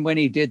met him when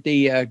he did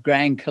the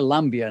Grand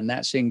Columbian,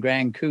 that's in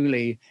Grand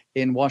Coulee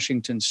in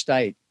Washington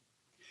State.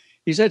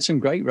 He's had some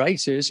great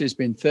races. He's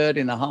been third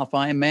in the half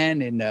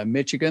Ironman in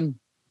Michigan.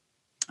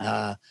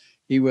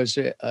 He was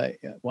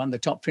one of the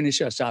top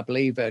finishers, I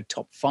believe,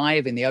 top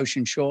 5 in the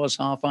Ocean Shores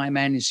half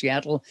Ironman in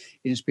Seattle.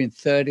 He's been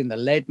third in the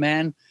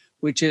Leadman,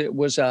 which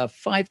was a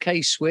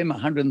 5K swim, a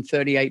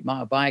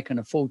 138-mile bike, and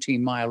a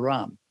 14-mile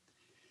run.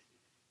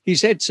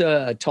 He's had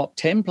top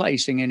 10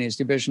 placing in his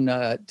division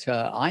at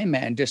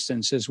Ironman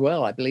distance as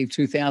well. I believe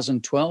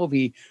 2012,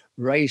 he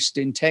raced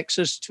in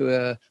Texas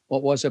to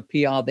what was a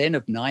PR then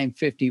of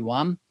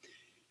 9:51.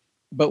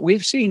 But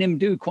we've seen him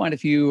do quite a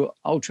few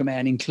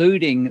Ultraman,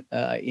 including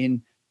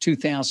in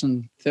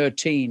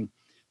 2013,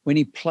 when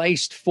he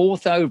placed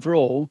 4th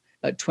overall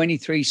at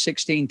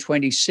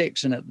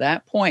 23:16:26. And at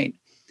that point,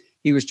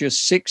 he was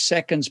just 6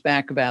 seconds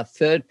back of our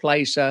third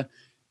placer,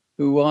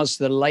 who was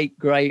the late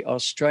great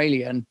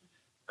Australian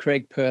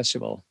Craig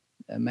Percival,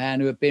 a man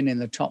who had been in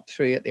the top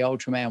 3 at the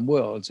Ultraman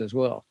Worlds as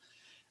well.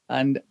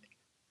 And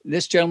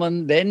this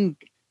gentleman then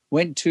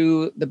went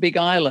to the Big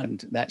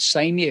Island that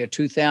same year,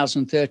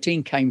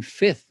 2013, came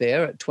 5th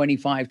there at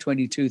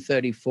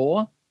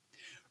 25:22:34.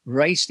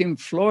 Raced in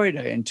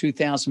Florida in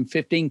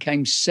 2015,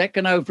 came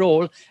 2nd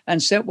overall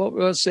and set what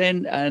was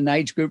then an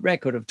age group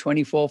record of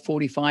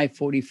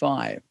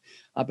 24:45:45.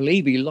 I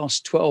believe he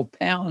lost 12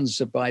 pounds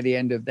by the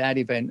end of that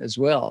event as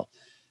well.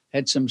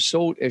 Had some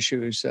salt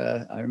issues.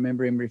 I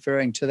remember him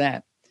referring to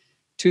that.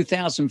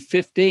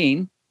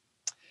 2015,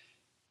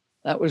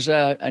 that was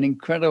an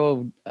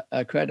incredible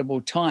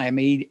time.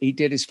 He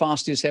did his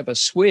fastest ever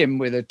swim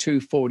with a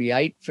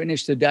 2:48,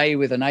 finished the day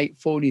with an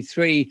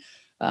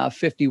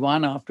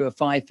 8:43:51 after a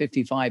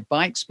 5:55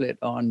 bike split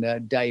on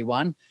day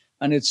 1.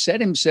 and had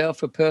set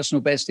himself a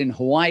personal best in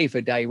Hawaii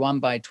for day one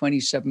by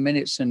 27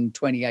 minutes and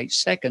 28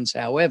 seconds.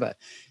 However,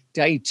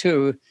 day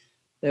two,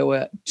 there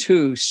were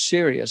two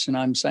serious, and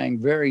I'm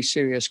saying very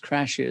serious,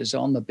 crashes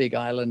on the Big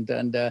Island,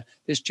 and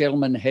this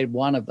gentleman had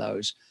one of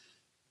those.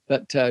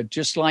 But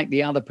just like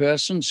the other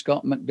person,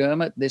 Scott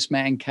McDermott, this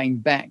man came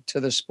back to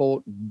the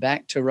sport,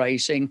 back to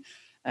racing.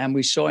 And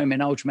we saw him in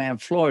Ultraman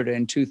Florida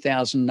in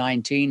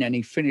 2019, and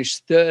he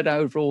finished third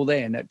overall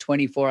then at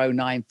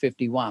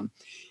 24:09:51.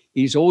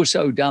 He's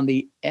also done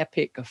the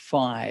Epic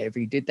 5.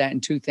 He did that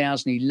in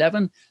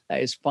 2011.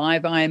 That is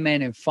 5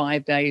 Ironmen in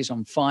 5 days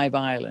on 5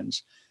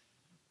 islands.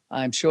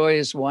 I'm sure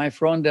his wife,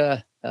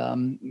 Rhonda,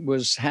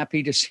 was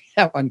happy to see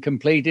that one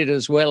completed,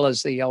 as well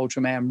as the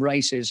Ultraman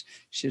races.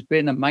 She's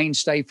been a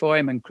mainstay for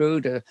him and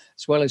crew,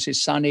 as well as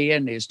his son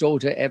Ian, his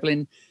daughter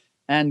Evelyn.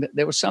 And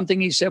there was something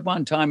he said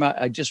one time,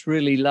 I just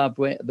really loved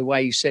the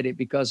way he said it,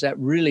 because that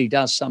really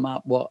does sum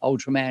up what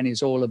Ultraman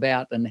is all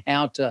about and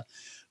how to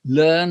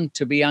learn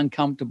to be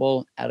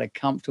uncomfortable at a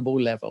comfortable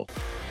level.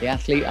 The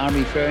athlete I'm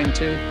referring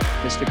to,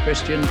 Mr.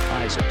 Christian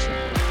Isaacson.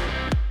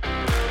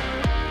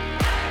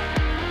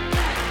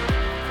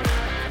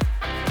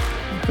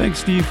 Thanks,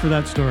 Steve, for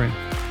that story.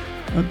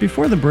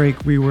 Before the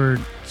break, we were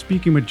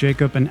speaking with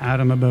Jacob and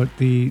Adam about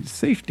the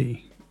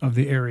safety of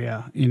the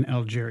area in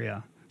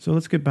Algeria. So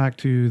let's get back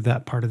to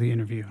that part of the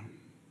interview.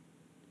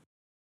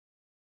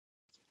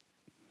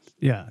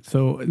 Yeah,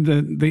 so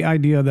the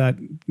idea that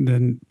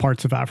the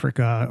parts of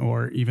Africa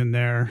or even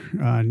there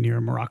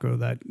near Morocco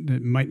that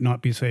it might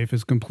not be safe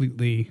is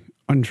completely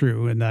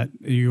untrue, and that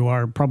you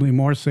are probably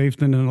more safe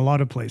than in a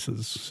lot of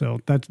places. So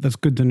that's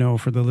good to know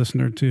for the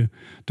listener to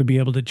be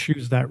able to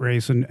choose that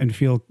race and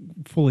feel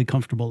fully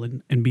comfortable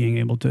in being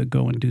able to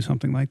go and do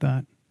something like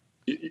that.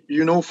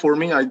 You know, for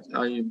me,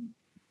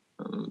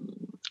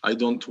 I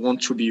don't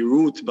want to be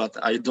rude, but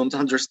I don't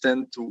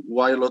understand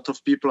why a lot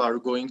of people are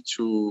going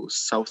to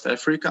South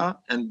Africa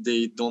and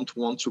they don't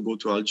want to go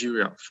to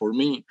Algeria. For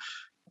me,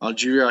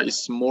 Algeria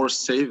is more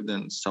safe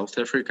than South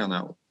Africa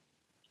now,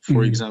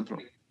 for example.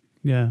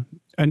 Yeah.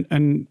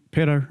 And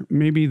Peter,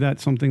 maybe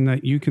that's something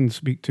that you can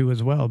speak to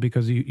as well,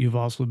 because you've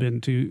also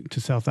been to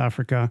South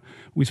Africa.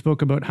 We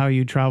spoke about how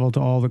you travel to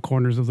all the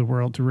corners of the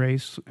world to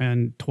race,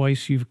 and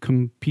twice you've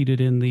competed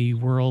in the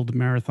World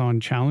Marathon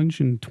Challenge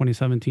in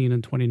 2017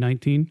 and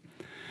 2019.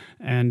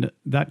 And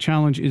that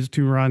challenge is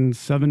to run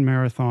 7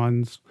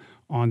 marathons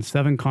on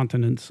 7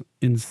 continents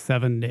in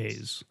 7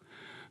 days.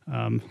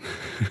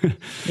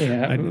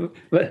 Yeah,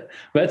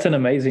 that's an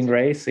amazing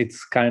race.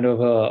 It's kind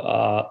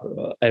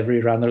of every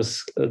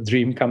runner's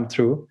dream come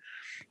true.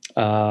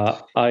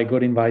 I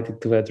got invited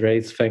to that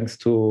race thanks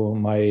to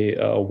my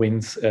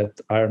wins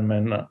at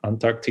Ironman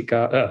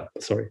Antarctica,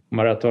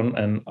 Marathon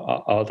and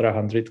Ultra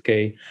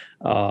 100K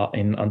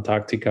in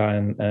Antarctica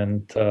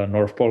and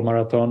North Pole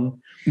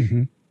Marathon.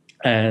 Mm-hmm.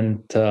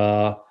 And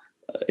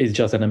it's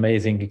just an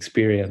amazing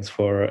experience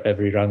for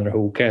every runner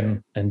who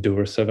can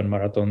endure 7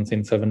 marathons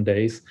in 7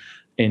 days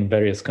in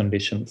various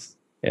conditions.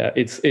 Yeah,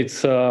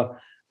 it's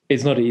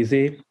not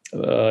easy.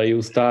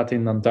 You start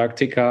in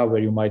Antarctica,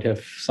 where you might have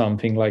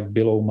something like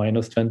below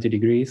minus 20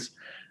 degrees.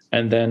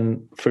 And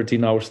then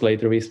 13 hours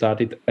later, we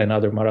started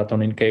another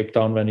marathon in Cape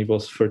Town when it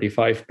was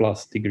 35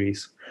 plus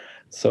degrees.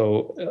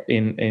 So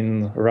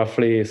in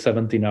roughly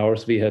 17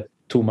 hours, we had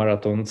 2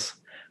 marathons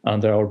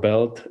under our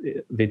belt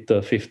with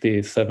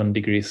 57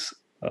 degrees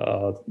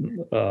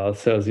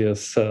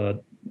Celsius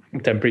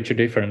temperature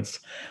difference.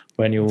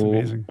 When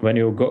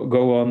you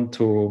go on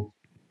to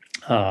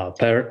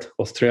Perth,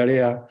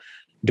 Australia,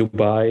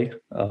 Dubai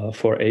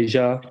for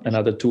Asia,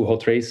 another 2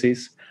 hot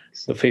races.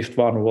 The 5th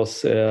one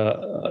was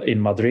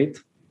in Madrid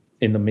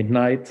in the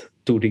midnight,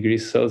 2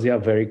 degrees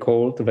Celsius, very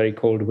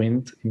cold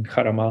wind in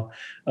Jarama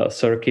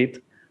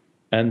circuit.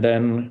 And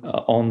then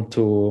on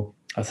to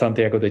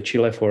Santiago de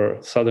Chile for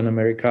Southern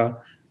America,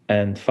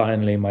 and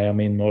finally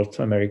Miami in North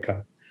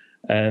America.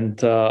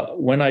 And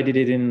when I did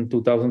it in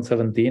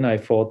 2017, I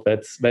thought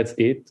that's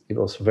it. It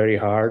was very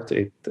hard.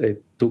 It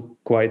took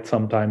quite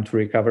some time to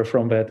recover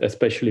from that,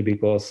 especially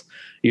because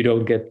you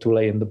don't get to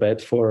lay in the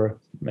bed for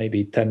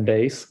maybe 10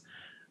 days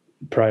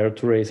prior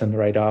to race and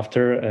right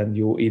after, and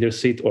you either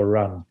sit or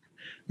run.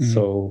 Mm.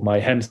 So my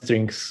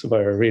hamstrings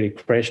were really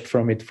crashed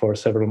from it for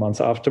several months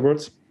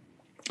afterwards,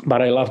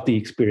 but I loved the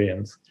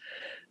experience.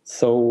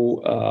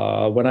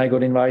 So when I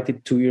got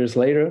invited 2 years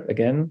later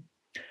again,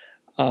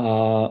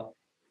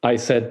 I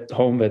said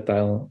home that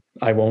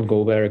I won't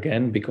go there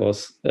again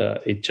because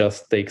it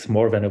just takes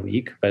more than a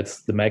week.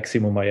 That's the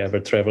maximum I ever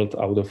traveled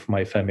out of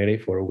my family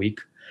for a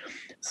week.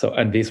 So,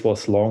 and this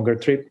was longer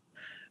trip.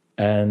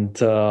 And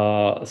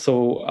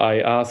so I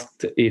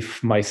asked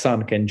if my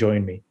son can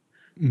join me.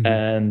 Mm-hmm.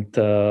 And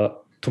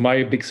to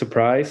my big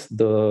surprise,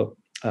 the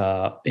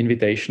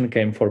invitation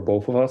came for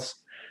both of us.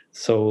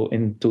 So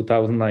in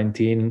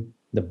 2019,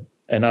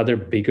 another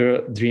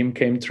bigger dream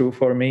came true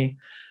for me.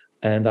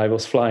 And I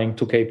was flying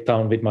to Cape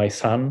Town with my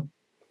son.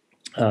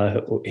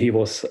 He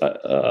was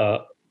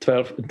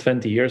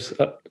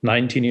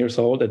 19 years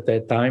old at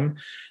that time.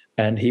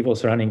 And he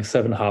was running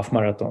 7 half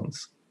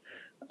marathons.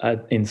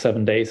 in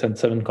 7 days and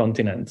 7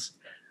 continents.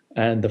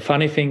 And the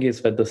funny thing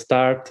is that the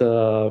start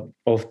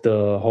of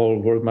the whole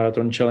World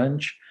Marathon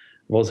Challenge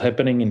was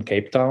happening in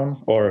Cape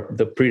Town, or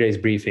the pre-race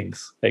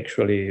briefings.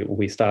 Actually,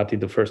 we started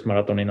the first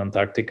marathon in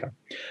Antarctica.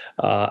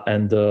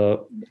 And the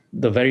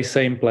very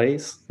same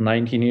place,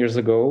 19 years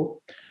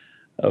ago,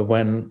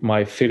 when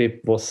my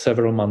Philip was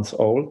several months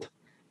old,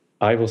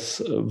 I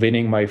was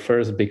winning my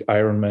first big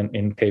Ironman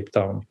in Cape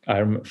Town,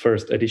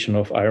 first edition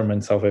of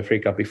Ironman South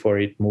Africa, before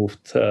it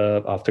moved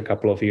after a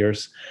couple of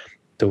years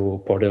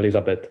to Port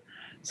Elizabeth.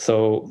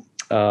 So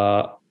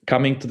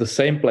coming to the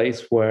same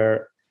place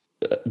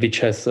which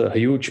has a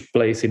huge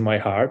place in my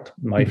heart,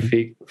 my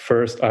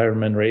first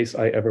Ironman race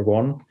I ever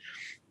won,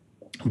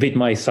 with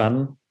my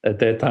son, at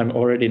that time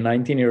already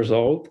 19 years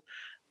old,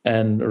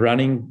 and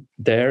running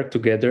there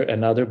together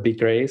another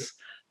big race,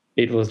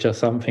 it was just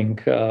something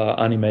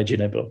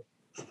unimaginable.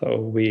 So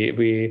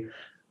we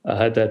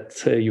had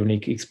that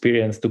unique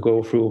experience to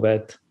go through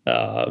that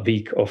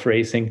week of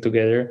racing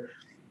together.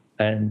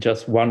 And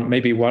just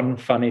one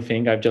funny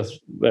thing, I've just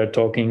were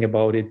talking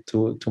about it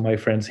to my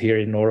friends here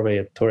in Norway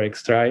at Tor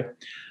Extra.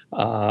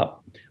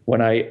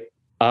 When I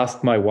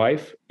asked my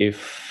wife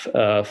if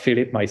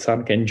Philip, my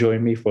son, can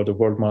join me for the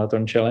World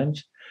Marathon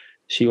Challenge,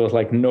 she was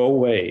like, no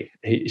way.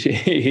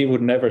 He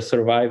would never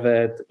survive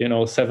that,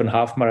 7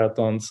 half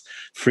marathons,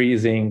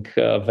 freezing,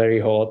 very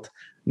hot.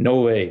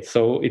 No way.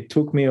 So it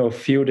took me a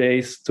few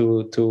days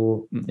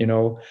to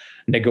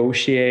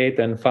negotiate.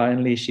 And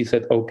finally she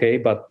said, okay,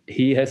 but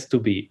he has to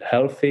be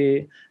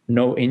healthy,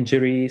 no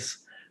injuries,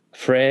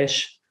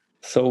 fresh.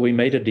 So we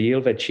made a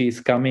deal that she's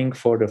coming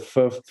for the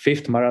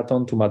fifth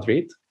marathon to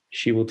Madrid.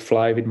 She would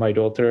fly with my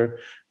daughter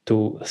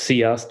to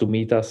see us, to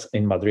meet us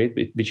in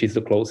Madrid, which is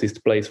the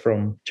closest place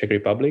from Czech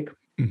Republic.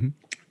 Mm-hmm.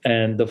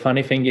 And the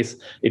funny thing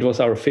is, it was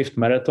our 5th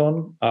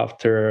marathon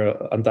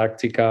after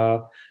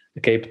Antarctica,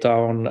 Cape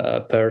Town,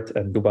 Perth,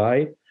 and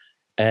Dubai.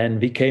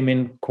 And we came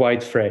in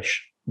quite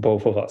fresh,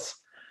 both of us.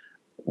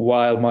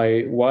 While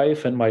my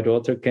wife and my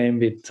daughter came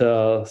with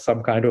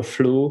some kind of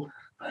flu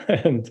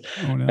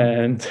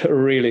and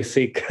really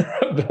sick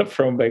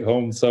from back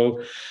home. So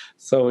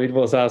it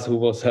was us who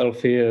was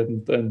healthy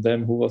and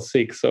them who was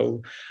sick.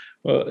 So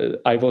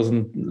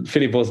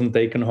Philip wasn't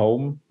taken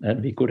home,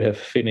 and we could have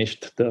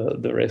finished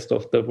the rest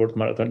of the World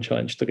Marathon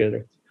Challenge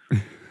together.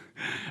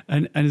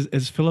 And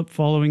is Philip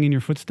following in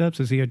your footsteps?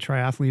 Is he a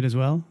triathlete as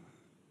well?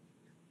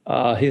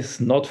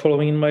 He's not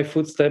following in my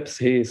footsteps.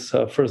 He's,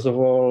 first of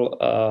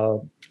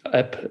all,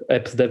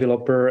 apps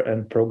developer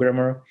and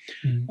programmer,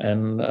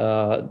 and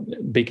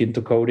big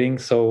into coding.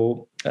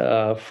 So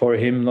for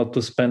him not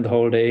to spend the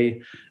whole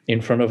day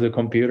in front of the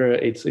computer,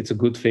 it's a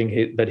good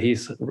thing that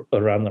he's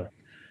a runner.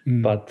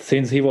 But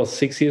since he was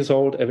 6 years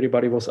old,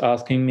 everybody was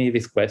asking me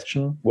this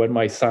question, when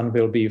my son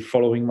will be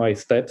following my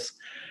steps.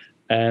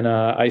 And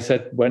I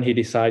said, when he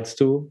decides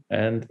to.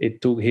 And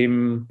it took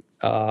him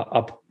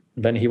up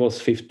when he was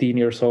 15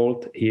 years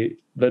old.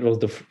 That was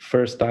the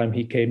first time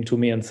he came to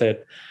me and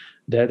said,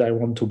 Dad, I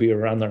want to be a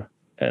runner.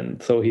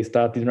 And so he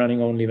started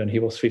running only when he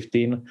was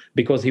 15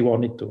 because he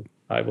wanted to.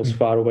 I was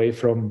far away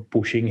from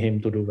pushing him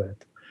to do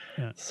that.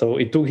 Yeah. So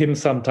it took him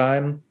some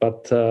time,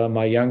 but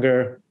my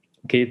younger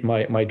kid,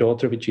 my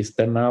daughter, which is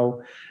 10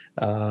 now,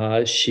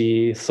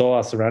 she saw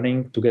us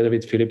running together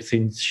with Philip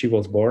since she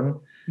was born.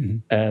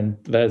 And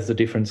that's a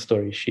different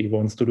story. She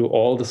wants to do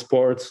all the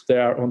sports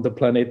there on the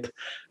planet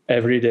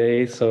every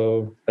day.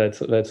 So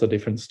that's a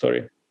different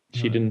story.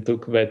 She didn't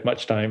took that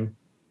much time.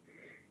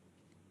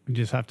 You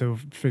just have to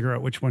figure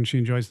out which one she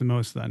enjoys the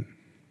most then.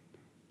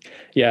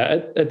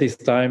 Yeah, at this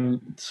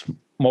time, it's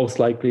most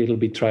likely it'll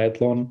be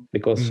triathlon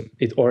because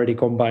it already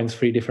combines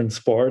 3 different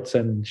sports,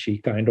 and she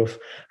kind of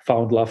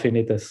found love in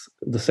it as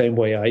the same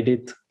way I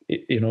did,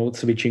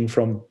 switching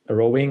from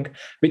rowing,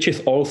 which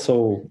is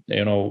also,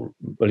 a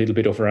little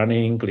bit of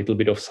running, a little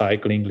bit of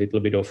cycling, a little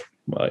bit of,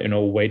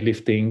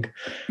 weightlifting,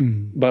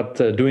 but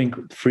doing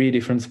 3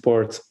 different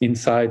sports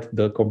inside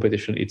the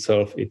competition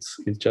itself, it's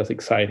just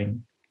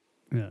exciting.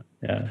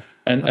 Yeah.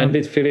 And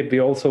with Philip,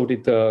 we also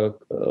did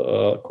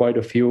quite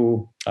a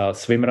few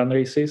swim run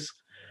races.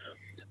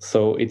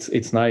 So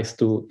it's nice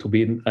to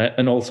be in,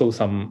 and also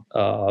some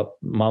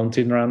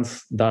mountain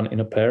runs done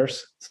in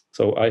pairs.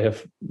 So I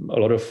have a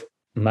lot of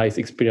nice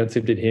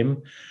experiences with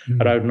him.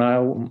 Right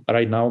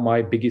now,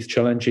 my biggest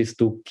challenge is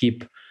to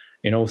keep,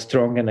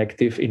 strong and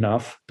active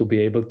enough to be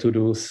able to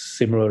do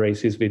similar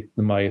races with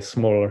my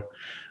smaller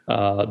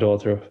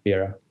daughter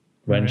Vera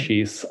when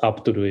she's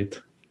up to do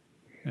it.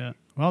 Yeah.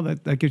 Well,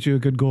 that gives you a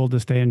good goal to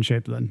stay in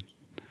shape then.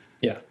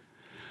 Yeah.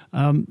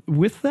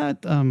 With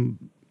that,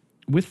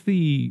 with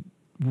the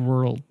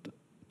World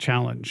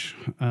Challenge,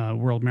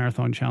 World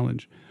Marathon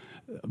Challenge,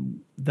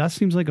 that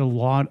seems like a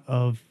lot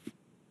of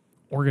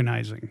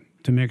organizing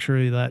to make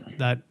sure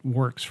that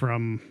works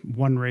from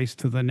one race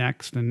to the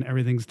next and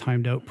everything's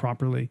timed out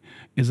properly.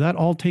 Is that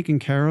all taken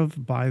care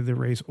of by the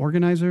race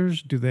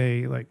organizers? Do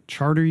they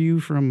charter you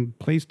from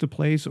place to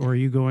place, or are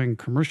you going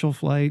commercial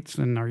flights,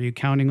 and are you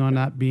counting on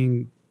that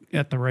being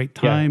at the right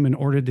time in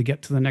order to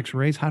get to the next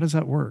race? How does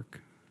that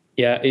work?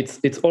 Yeah,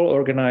 it's all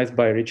organized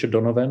by Richard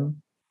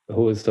Donovan,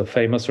 who is a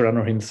famous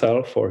runner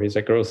himself for his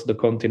across the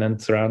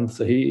continents runs.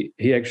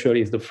 He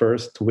actually is the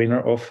first winner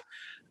of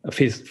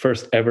his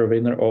first ever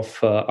winner of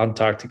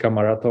Antarctica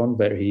Marathon,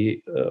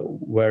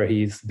 where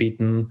he's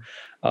beaten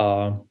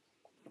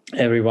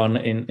everyone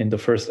in the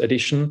first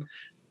edition.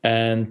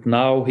 And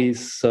now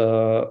he's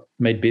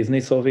made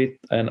business of it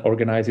and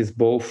organizes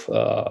both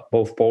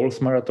Poles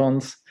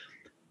marathons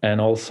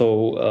and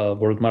also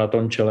World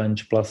Marathon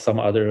Challenge plus some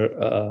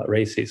other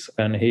races.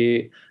 And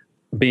he,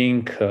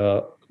 being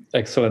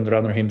excellent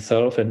runner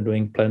himself and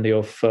doing plenty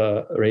of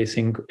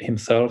racing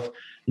himself,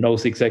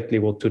 knows exactly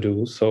what to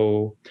do.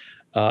 So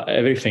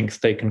everything's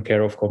taken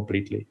care of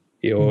completely.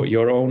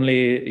 Your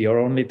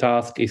only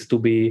task is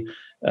to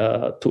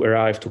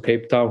arrive to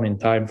Cape Town in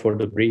time for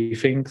the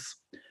briefings.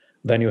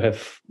 Then you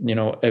have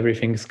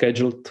everything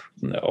scheduled,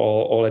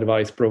 all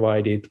advice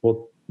provided,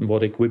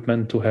 what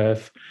equipment to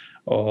have,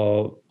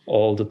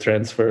 all the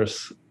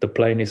transfers. The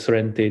plane is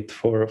rented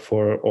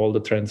for all the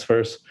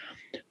transfers.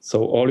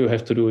 So all you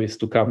have to do is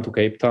to come to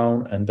Cape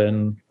Town and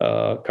then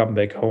come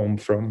back home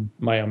from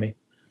Miami.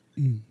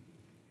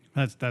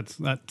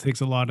 That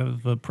takes a lot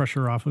of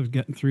pressure off of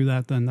getting through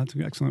that. Then that's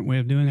an excellent way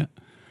of doing it.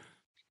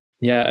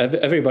 Yeah,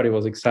 everybody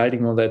was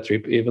excited on that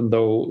trip, even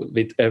though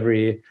with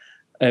every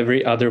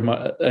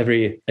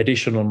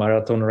additional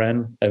marathon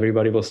ran,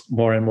 everybody was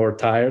more and more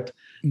tired.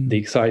 The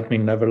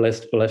excitement never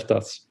left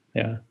us.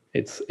 Yeah,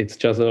 it's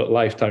just a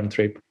lifetime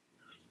trip.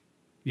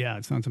 Yeah,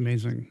 it sounds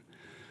amazing.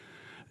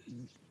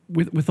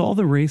 With all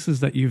the races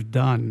that you've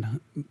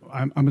done,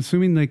 I'm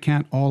assuming they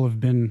can't all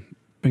have been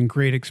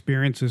great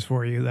experiences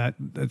for you. That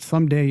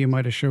someday you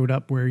might have showed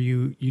up where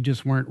you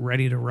just weren't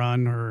ready to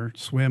run or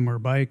swim or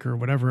bike or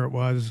whatever it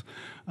was.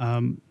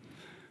 Can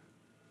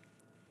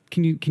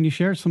you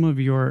share some of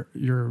your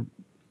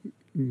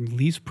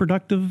least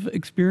productive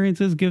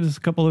experiences? Give us a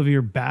couple of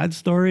your bad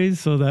stories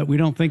so that we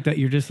don't think that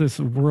you're just this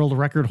world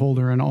record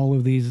holder in all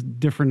of these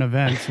different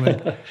events.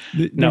 Like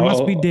there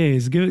must be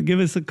days. Give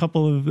us a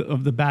couple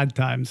of the bad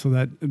times so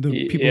that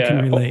the people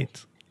can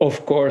relate.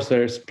 Of course,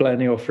 there's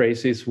plenty of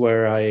races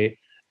where I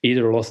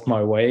either lost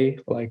my way.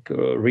 Like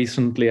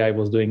recently, I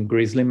was doing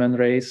Grizzlyman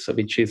race,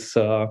 which is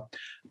not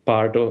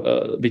part of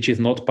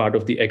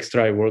the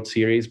Xtri World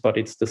Series, but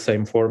it's the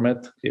same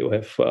format. You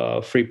have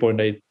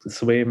 3.8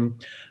 swim,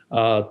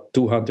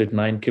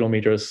 209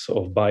 kilometers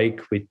of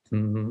bike with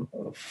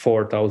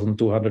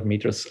 4,200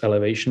 meters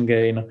elevation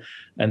gain,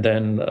 and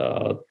then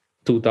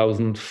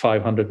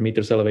 2,500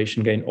 meters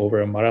elevation gain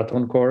over a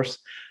marathon course.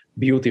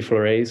 Beautiful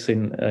race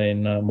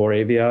in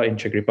Moravia in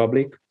Czech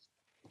Republic.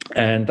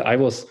 And I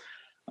was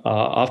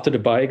after the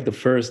bike, the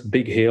first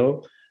big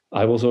hill,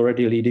 I was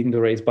already leading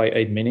the race by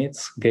 8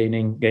 minutes,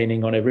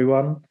 gaining on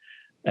everyone.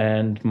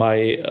 And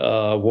my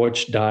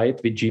watch died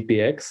with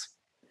GPX.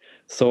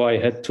 So I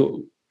had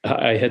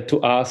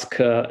to ask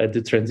at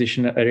the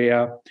transition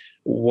area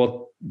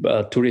what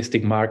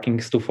touristic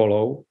markings to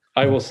follow.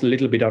 I was a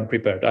little bit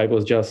unprepared. I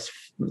was just,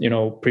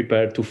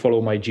 prepared to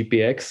follow my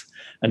GPX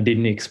and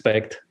didn't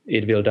expect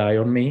it will die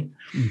on me.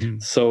 Mm-hmm.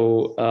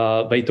 So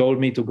they told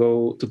me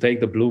to take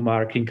the blue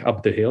marking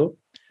up the hill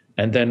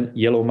and then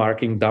yellow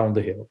marking down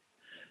the hill,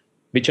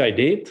 which I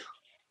did.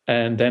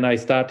 And then I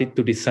started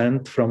to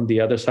descend from the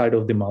other side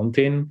of the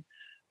mountain,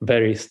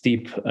 very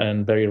steep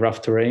and very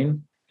rough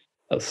terrain.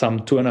 Some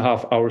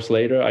 2.5 hours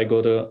later, I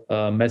got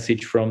a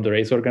message from the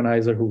race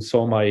organizer who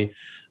saw my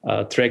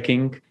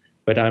trekking,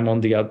 but I'm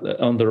on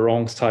the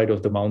wrong side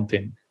of the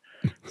mountain.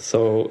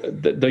 So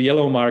the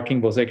yellow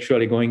marking was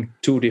actually going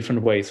 2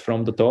 different ways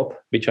from the top,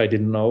 which I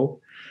didn't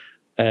know.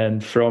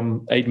 And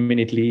from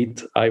 8-minute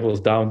lead, I was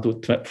down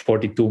to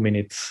 42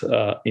 minutes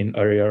in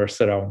arrears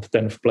around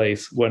 10th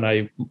place when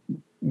I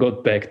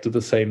got back to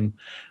the same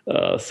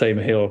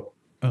hill.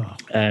 Oh.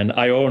 And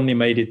I only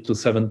made it to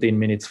 17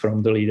 minutes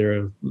from the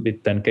leader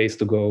with 10 Ks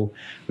to go,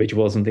 which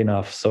wasn't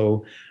enough.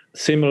 So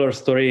similar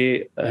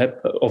story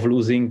of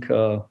losing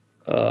a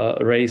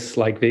race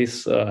like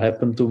this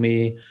happened to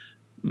me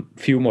a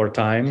few more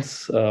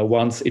times.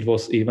 Once it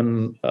was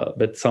even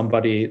that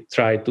somebody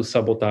tried to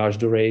sabotage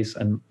the race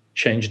and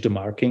change the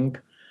marking.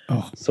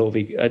 Oh. So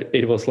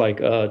it was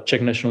like a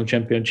Czech National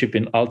Championship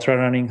in ultra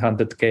running,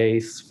 100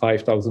 Ks,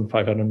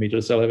 5,500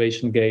 meters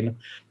elevation gain,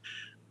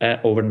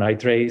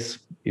 overnight race.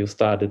 You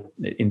started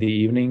in the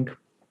evening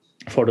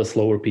for the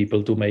slower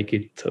people to make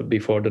it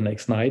before the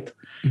next night.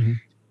 Mm-hmm.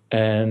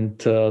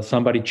 And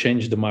somebody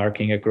changed the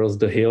marking across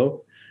the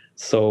hill.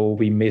 So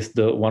we missed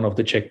one of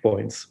the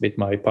checkpoints with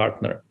my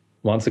partner.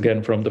 Once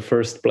again, from the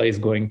first place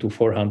going to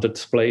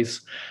 400th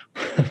place,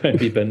 when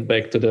we went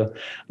back to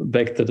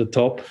the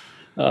top,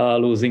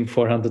 losing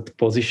 400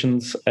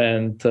 positions,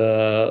 and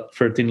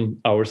 13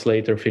 hours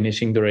later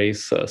finishing the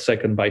race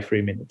second by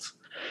 3 minutes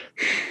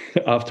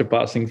after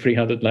passing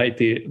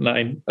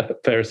 399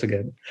 pairs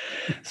again.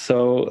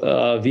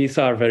 So these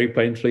are very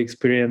painful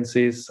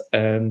experiences.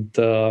 And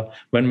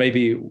when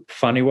maybe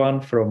funny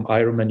one from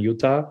Ironman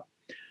Utah,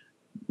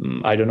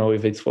 I don't know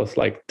if it was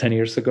like 10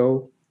 years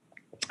ago.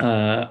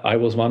 I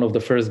was one of the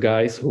first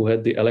guys who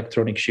had the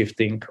electronic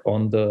shifting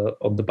on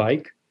the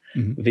bike.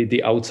 with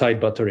the outside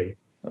battery,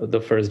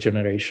 the first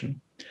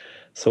generation.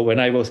 So when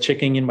I was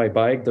checking in my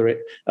bike,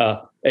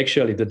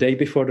 actually the day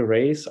before the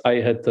race, I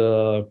had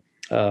a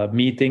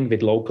meeting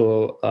with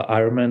local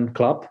Ironman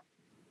club,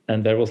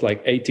 and there was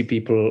like 80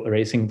 people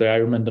racing the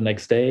Ironman the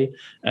next day,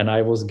 and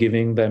I was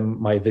giving them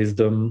my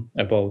wisdom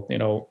about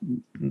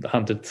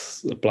 100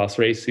 plus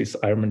races,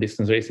 Ironman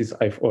distance races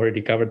I've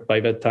already covered by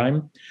that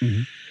time.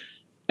 Mm-hmm.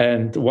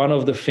 And one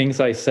of the things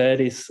I said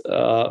is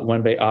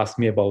when they asked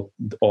me about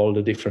all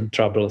the different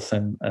troubles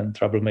and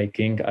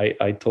troublemaking,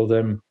 I told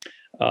them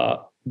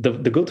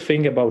the good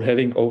thing about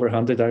having over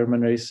 100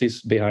 Ironman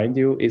races behind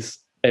you is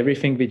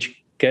everything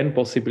which can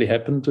possibly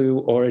happen to you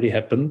already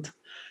happened,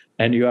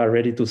 and you are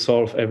ready to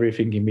solve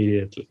everything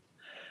immediately.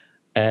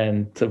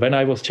 And when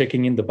I was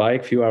checking in the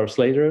bike a few hours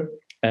later,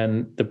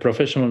 and the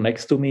professional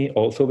next to me,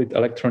 also with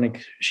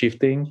electronic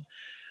shifting,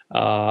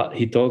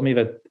 he told me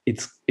that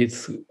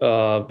it's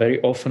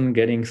very often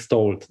getting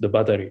stalled, the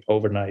battery,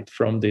 overnight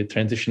from the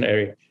transition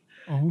area.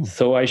 Oh.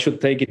 So I should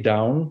take it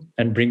down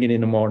and bring it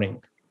in the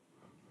morning,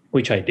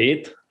 which I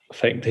did.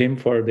 Thanked him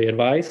for the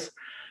advice.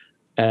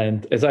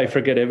 And as I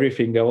forget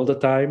everything all the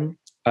time,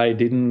 I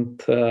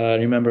didn't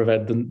remember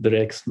that the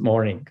next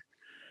morning.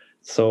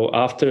 So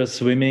after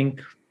swimming,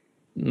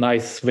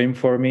 nice swim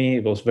for me.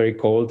 It was very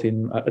cold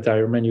at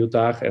Ironman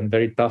Utah and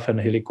very tough and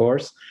hilly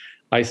course.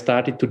 I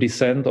started to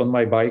descend on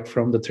my bike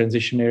from the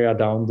transition area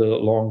down the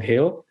long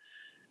hill.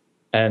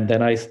 And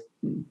then I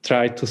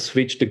tried to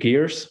switch the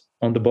gears.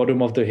 On the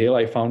bottom of the hill,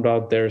 I found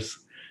out there's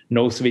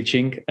no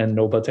switching and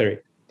no battery.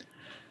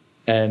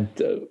 And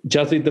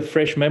just with the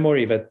fresh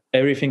memory that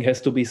everything has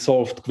to be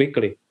solved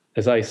quickly,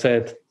 as I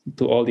said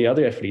to all the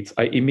other athletes,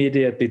 I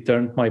immediately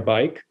turned my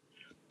bike,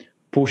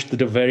 pushed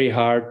the very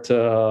hard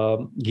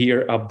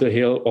gear up the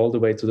hill all the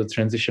way to the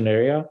transition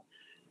area,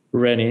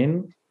 ran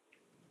in,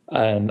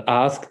 and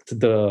asked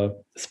the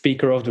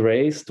speaker of the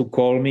race to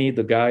call me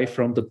the guy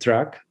from the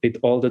truck with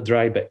all the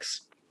dry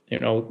bags.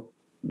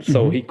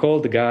 So he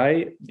called the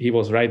guy. He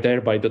was right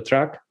there by the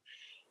truck.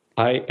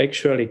 I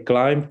actually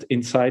climbed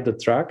inside the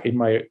truck in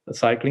my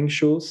cycling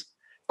shoes,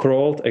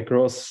 crawled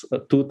across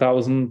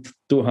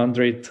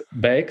 2,200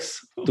 bags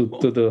to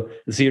the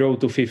 0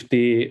 to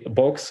 50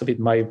 box with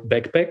my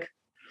backpack,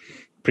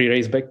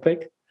 pre-race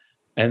backpack.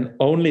 And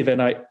only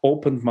when I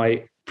opened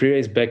my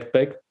pre-race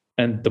backpack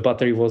and the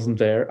battery wasn't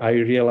there, I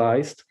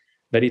realized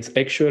that it's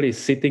actually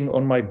sitting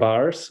on my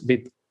bars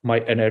with my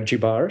energy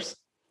bars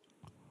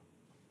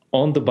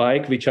on the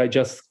bike, which I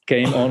just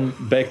came on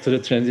back to the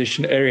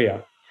transition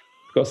area.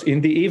 Because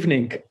in the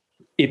evening,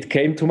 it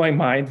came to my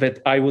mind that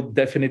I would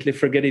definitely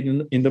forget it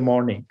in the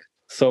morning.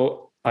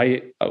 So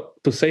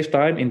to save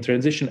time in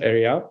transition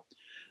area,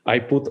 I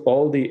put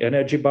all the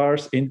energy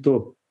bars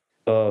into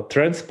a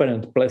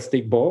transparent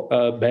plastic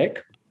bag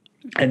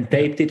and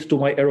taped it to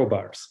my aero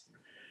bars.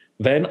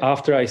 Then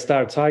after I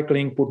start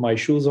cycling, put my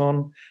shoes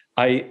on,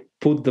 I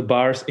put the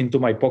bars into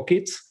my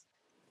pockets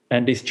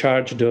and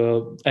discharge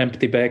the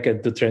empty bag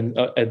at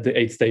the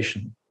aid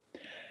station.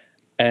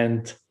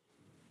 And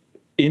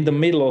in the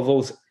middle of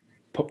those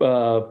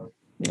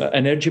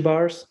energy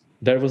bars,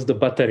 there was the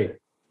battery.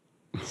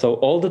 So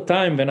all the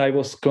time when I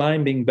was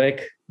climbing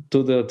back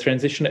to the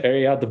transition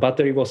area, the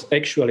battery was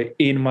actually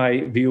in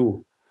my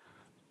view.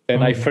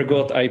 And I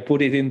forgot I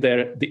put it in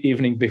there the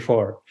evening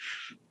before.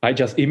 I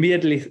just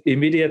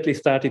immediately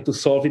started to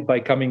solve it by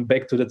coming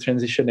back to the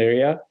transition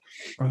area.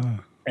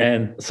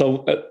 And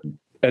so,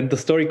 and the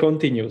story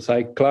continues.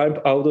 I climbed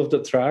out of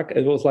the truck.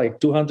 It was like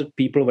 200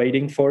 people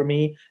waiting for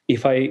me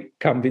if I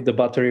come with the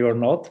battery or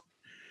not.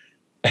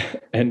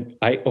 And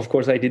of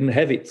course, I didn't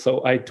have it.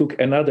 So I took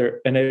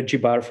another energy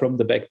bar from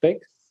the backpack,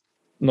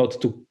 not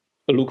to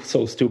look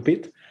so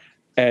stupid,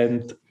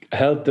 and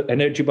held the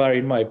energy bar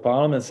in my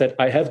palm and said,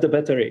 I have the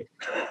battery.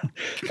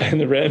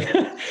 And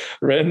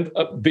ran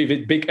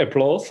with big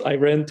applause. I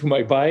ran to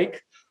my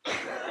bike,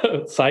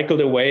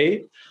 cycled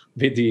away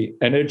with the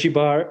energy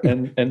bar,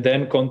 and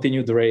then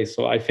continued the race.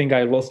 So I think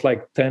I lost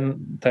like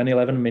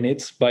 11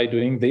 minutes by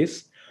doing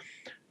this,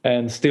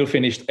 and still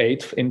finished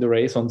 8th in the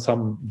race on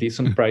some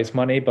decent prize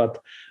money. But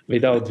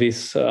without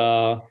this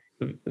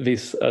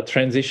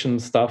transition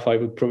stuff, I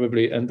would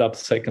probably end up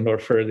 2nd or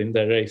 3rd in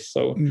the race.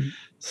 So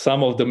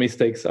some of the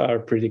mistakes are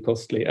pretty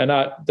costly. And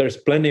there's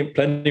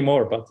plenty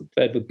more, but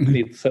that would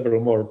need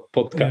several more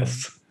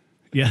podcasts.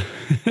 Yeah.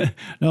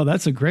 No,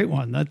 that's a great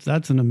one.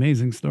 That's an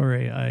amazing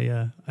story.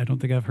 I don't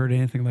think I've heard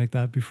anything like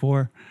that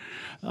before.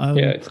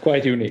 It's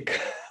quite unique.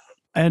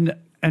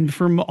 And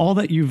from all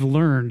that you've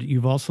learned,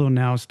 you've also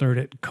now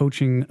started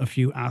coaching a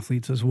few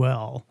athletes as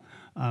well.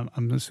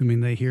 I'm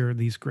assuming they hear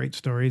these great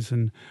stories.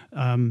 And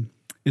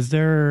is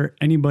there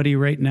anybody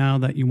right now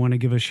that you want to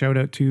give a shout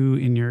out to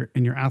in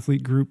your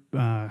athlete group?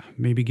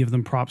 Maybe give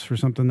them props for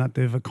something that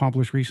they've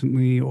accomplished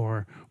recently,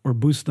 or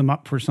boost them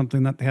up for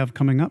something that they have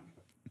coming up?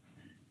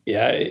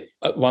 Yeah,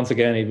 once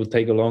again, it would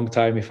take a long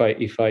time if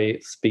I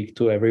speak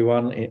to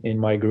everyone in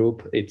my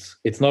group.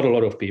 It's not a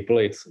lot of people.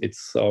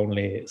 It's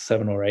only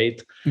 7 or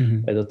 8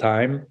 at a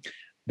time.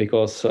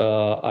 because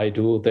I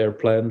do their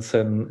plans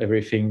and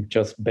everything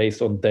just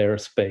based on their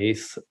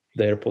space,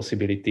 their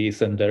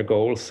possibilities, and their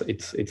goals.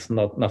 It's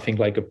not nothing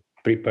like a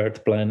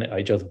prepared plan.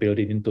 I just build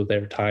it into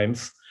their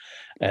times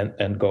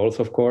and goals,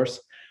 of course.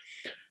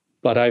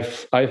 But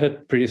I've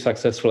had pretty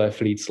successful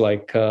athletes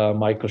like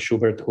Michael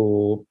Schubert,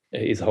 who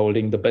is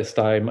holding the best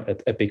time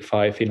at Epic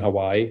 5 in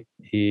Hawaii.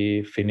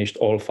 He finished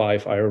all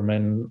 5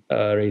 Ironman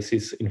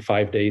races in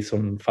 5 days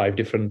on 5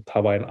 different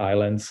Hawaiian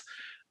islands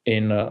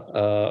in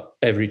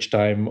average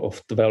time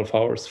of 12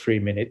 hours, 3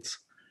 minutes,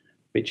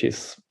 which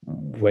is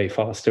way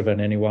faster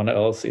than anyone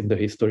else in the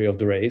history of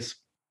the race.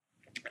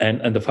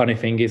 And the funny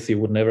thing is, you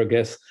would never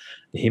guess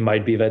he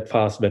might be that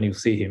fast when you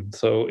see him.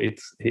 So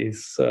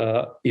he's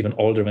even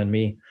older than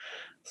me.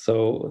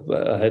 So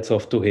hats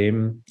off to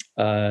him.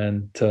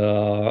 And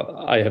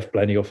I have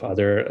plenty of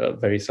other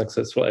very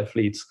successful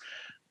athletes,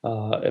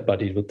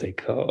 but it would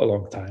take a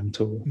long time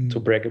to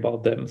brag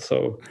about them.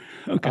 So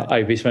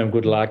I wish them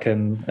good luck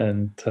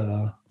and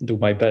do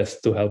my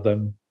best to help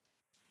them.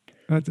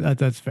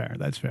 That's fair.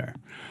 That's fair.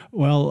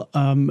 Well,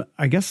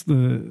 I guess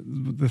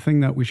the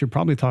thing that we should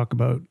probably talk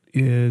about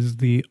is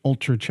the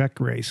Ultra Czech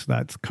race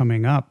that's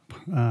coming up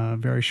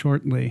very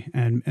shortly,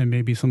 and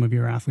maybe some of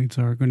your athletes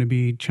are going to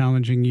be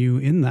challenging you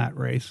in that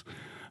race.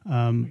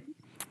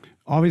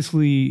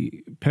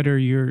 Obviously, Petter,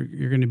 you're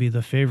going to be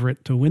the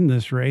favorite to win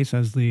this race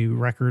as the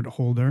record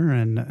holder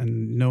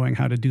and knowing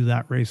how to do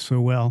that race so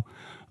well.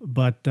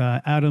 But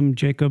Adam,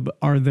 Jacob,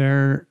 are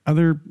there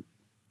other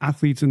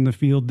athletes in the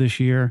field this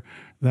year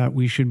that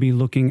we should be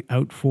looking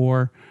out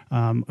for?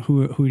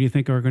 Who do you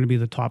think are going to be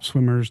the top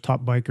swimmers,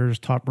 top bikers,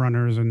 top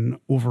runners, and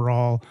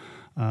overall,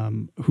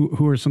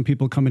 who are some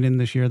people coming in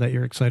this year that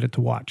you're excited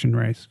to watch and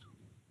race?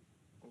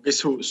 Okay,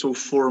 so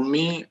for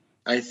me,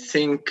 I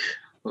think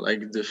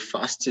like the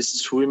fastest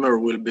swimmer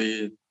will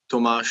be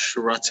Tomáš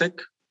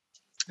Racek.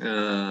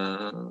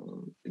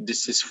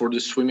 This is for the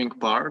swimming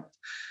part.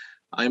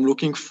 I'm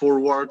looking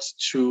forward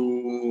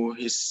to,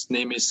 his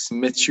name is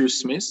Matthew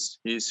Smith.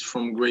 He's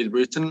from Great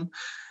Britain.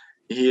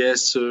 He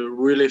has a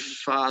really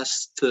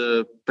fast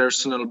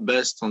personal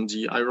best on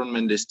the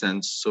Ironman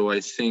distance. So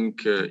I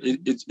think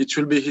it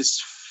will be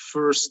his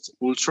first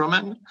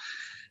Ultraman.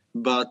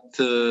 But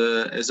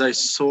as I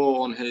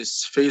saw on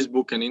his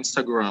Facebook and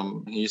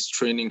Instagram, he's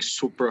training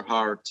super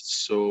hard.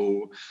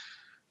 So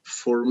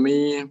for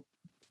me,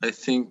 I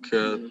think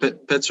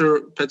Petter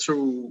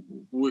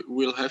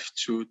will have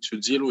to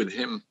deal with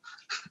him.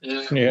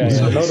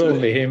 Not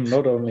only him.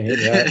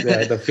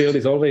 Yeah, the field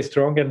is always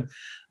strong. And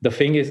the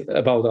thing is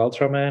about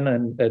Ultraman,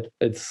 and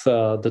it's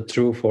the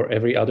true for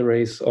every other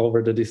race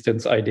over the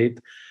distance I did,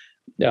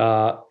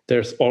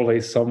 there's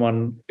always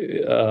someone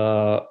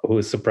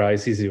who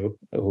surprises you,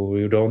 who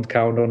you don't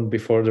count on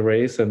before the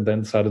race, and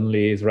then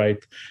suddenly is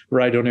right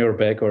on your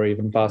back or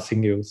even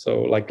passing you.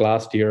 So like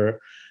last year,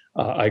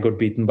 I got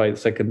beaten by the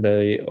second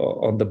day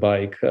on the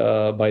bike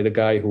by the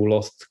guy who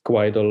lost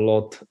quite a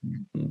lot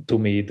to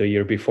me the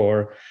year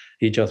before.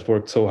 He just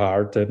worked so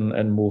hard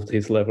and moved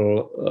his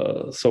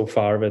level so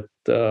far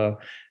that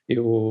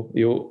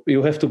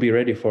you have to be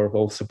ready for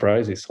those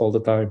surprises all the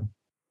time.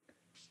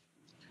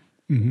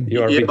 Mm-hmm.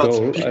 You are big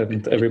goal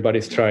and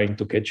everybody's trying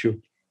to catch you.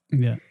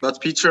 Yeah.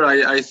 But Peter,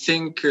 I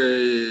think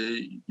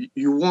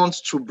you want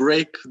to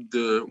break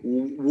the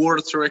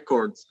world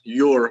record,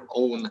 your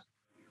own,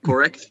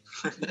 correct?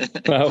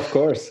 Of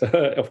course,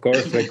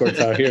 records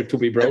are here to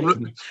be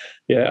broken.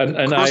 Yeah,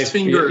 and I,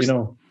 fingers.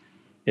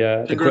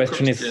 The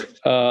question is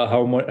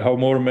how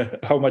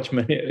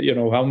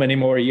many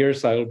more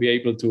years I'll be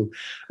able to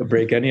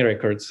break any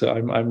records.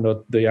 I'm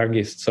not the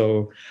youngest,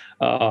 so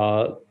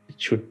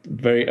it should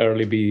very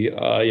early be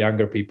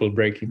younger people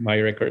breaking my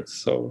records.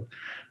 So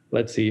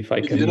let's see if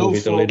I can move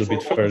it a little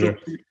bit further.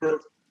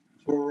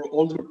 For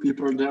older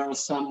people, there are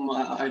some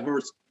I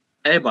heard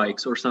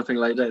e-bikes or something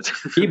like that.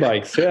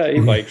 E-bikes.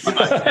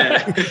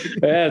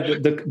 Yeah,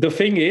 the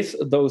thing is,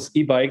 those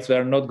e-bikes, they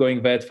are not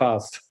going that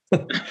fast.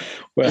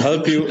 Well,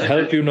 help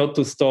you not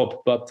to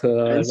stop, but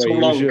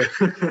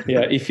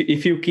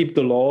if you keep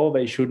the law,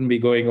 they shouldn't be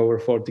going over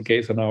 40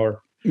 km an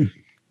hour.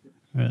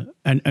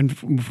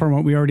 And from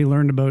what we already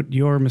learned about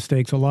your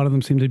mistakes, a lot of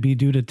them seem to be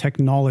due to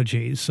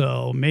technology.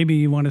 So maybe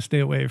you want to stay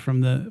away from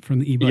the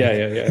e-bike.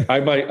 Yeah. I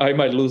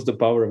might lose the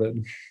power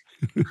then.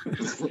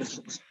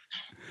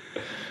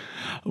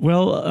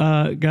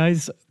 Well,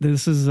 guys,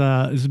 this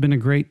has been a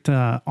great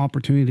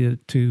opportunity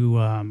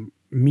to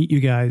meet you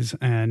guys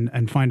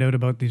and find out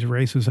about these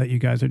races that you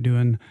guys are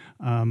doing.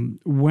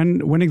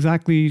 When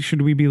exactly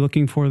should we be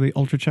looking for the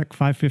Ultra Czech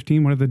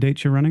 515? What are the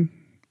dates you're running?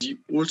 The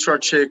Ultra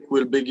Czech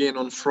will begin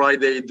on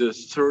Friday, the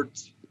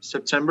 3rd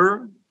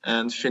September,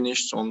 and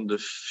finished on the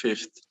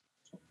 5th.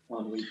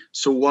 1 week.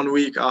 So 1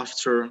 week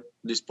after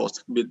this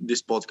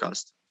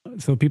podcast.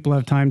 So people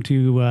have time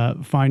to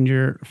find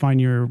your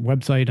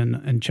website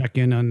and check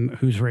in on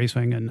who's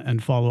racing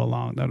and follow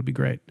along. That'll be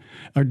great.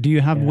 Or do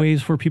you have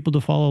ways for people to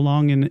follow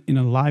along in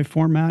a live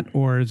format,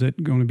 or is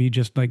it going to be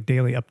just like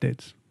daily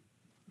updates?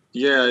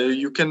 Yeah,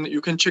 you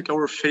can check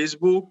our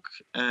Facebook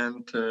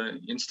and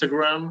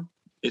Instagram.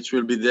 It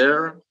will be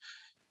there.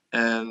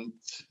 and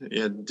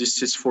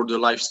this is for the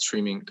live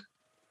streaming.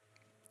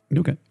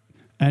 Okay.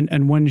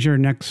 And when's your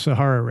next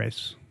Sahara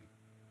race?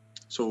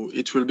 So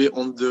it will be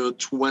on the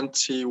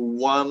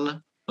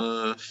 21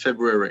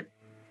 February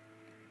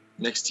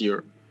next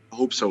year. I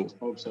hope so.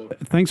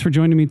 Thanks for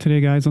joining me today,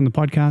 guys, on the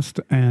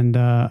podcast. And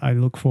I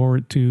look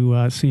forward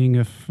to seeing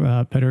if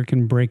Petter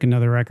can break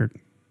another record.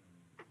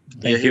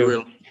 He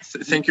will.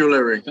 Thank you,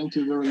 Larry. Thank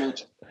you very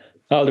much.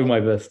 I'll do my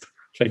best.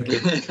 Thank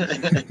you.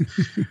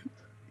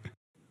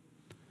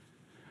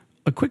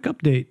 A quick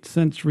update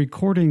since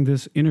recording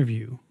this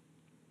interview.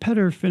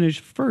 Petter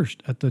finished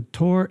first at the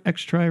Tour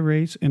X-Tri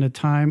race in a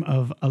time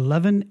of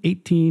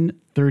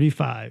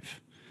 11:18:35,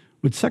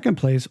 with second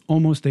place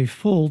almost a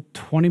full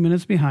 20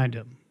 minutes behind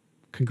him.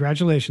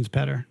 Congratulations,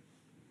 Petter.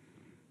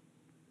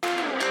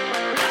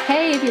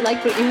 Hey, if you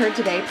liked what you heard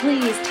today,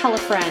 please tell a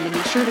friend and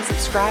be sure to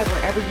subscribe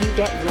wherever you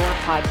get your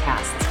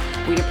podcasts.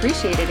 We'd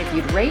appreciate it if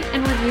you'd rate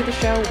and review the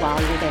show while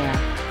you're there.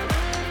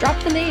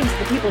 Drop the names of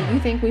the people you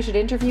think we should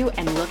interview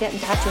and we'll get in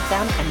touch with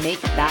them and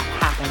make that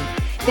happen.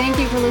 Thank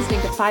you for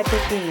listening to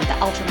 515, the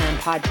Ultraman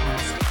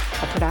Podcast,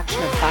 a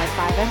production of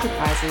 55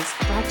 Enterprises,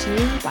 brought to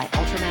you by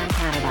Ultraman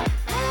Canada.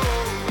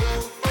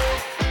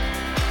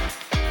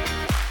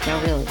 Now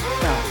really,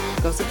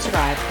 go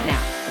subscribe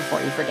now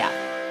before you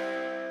forget.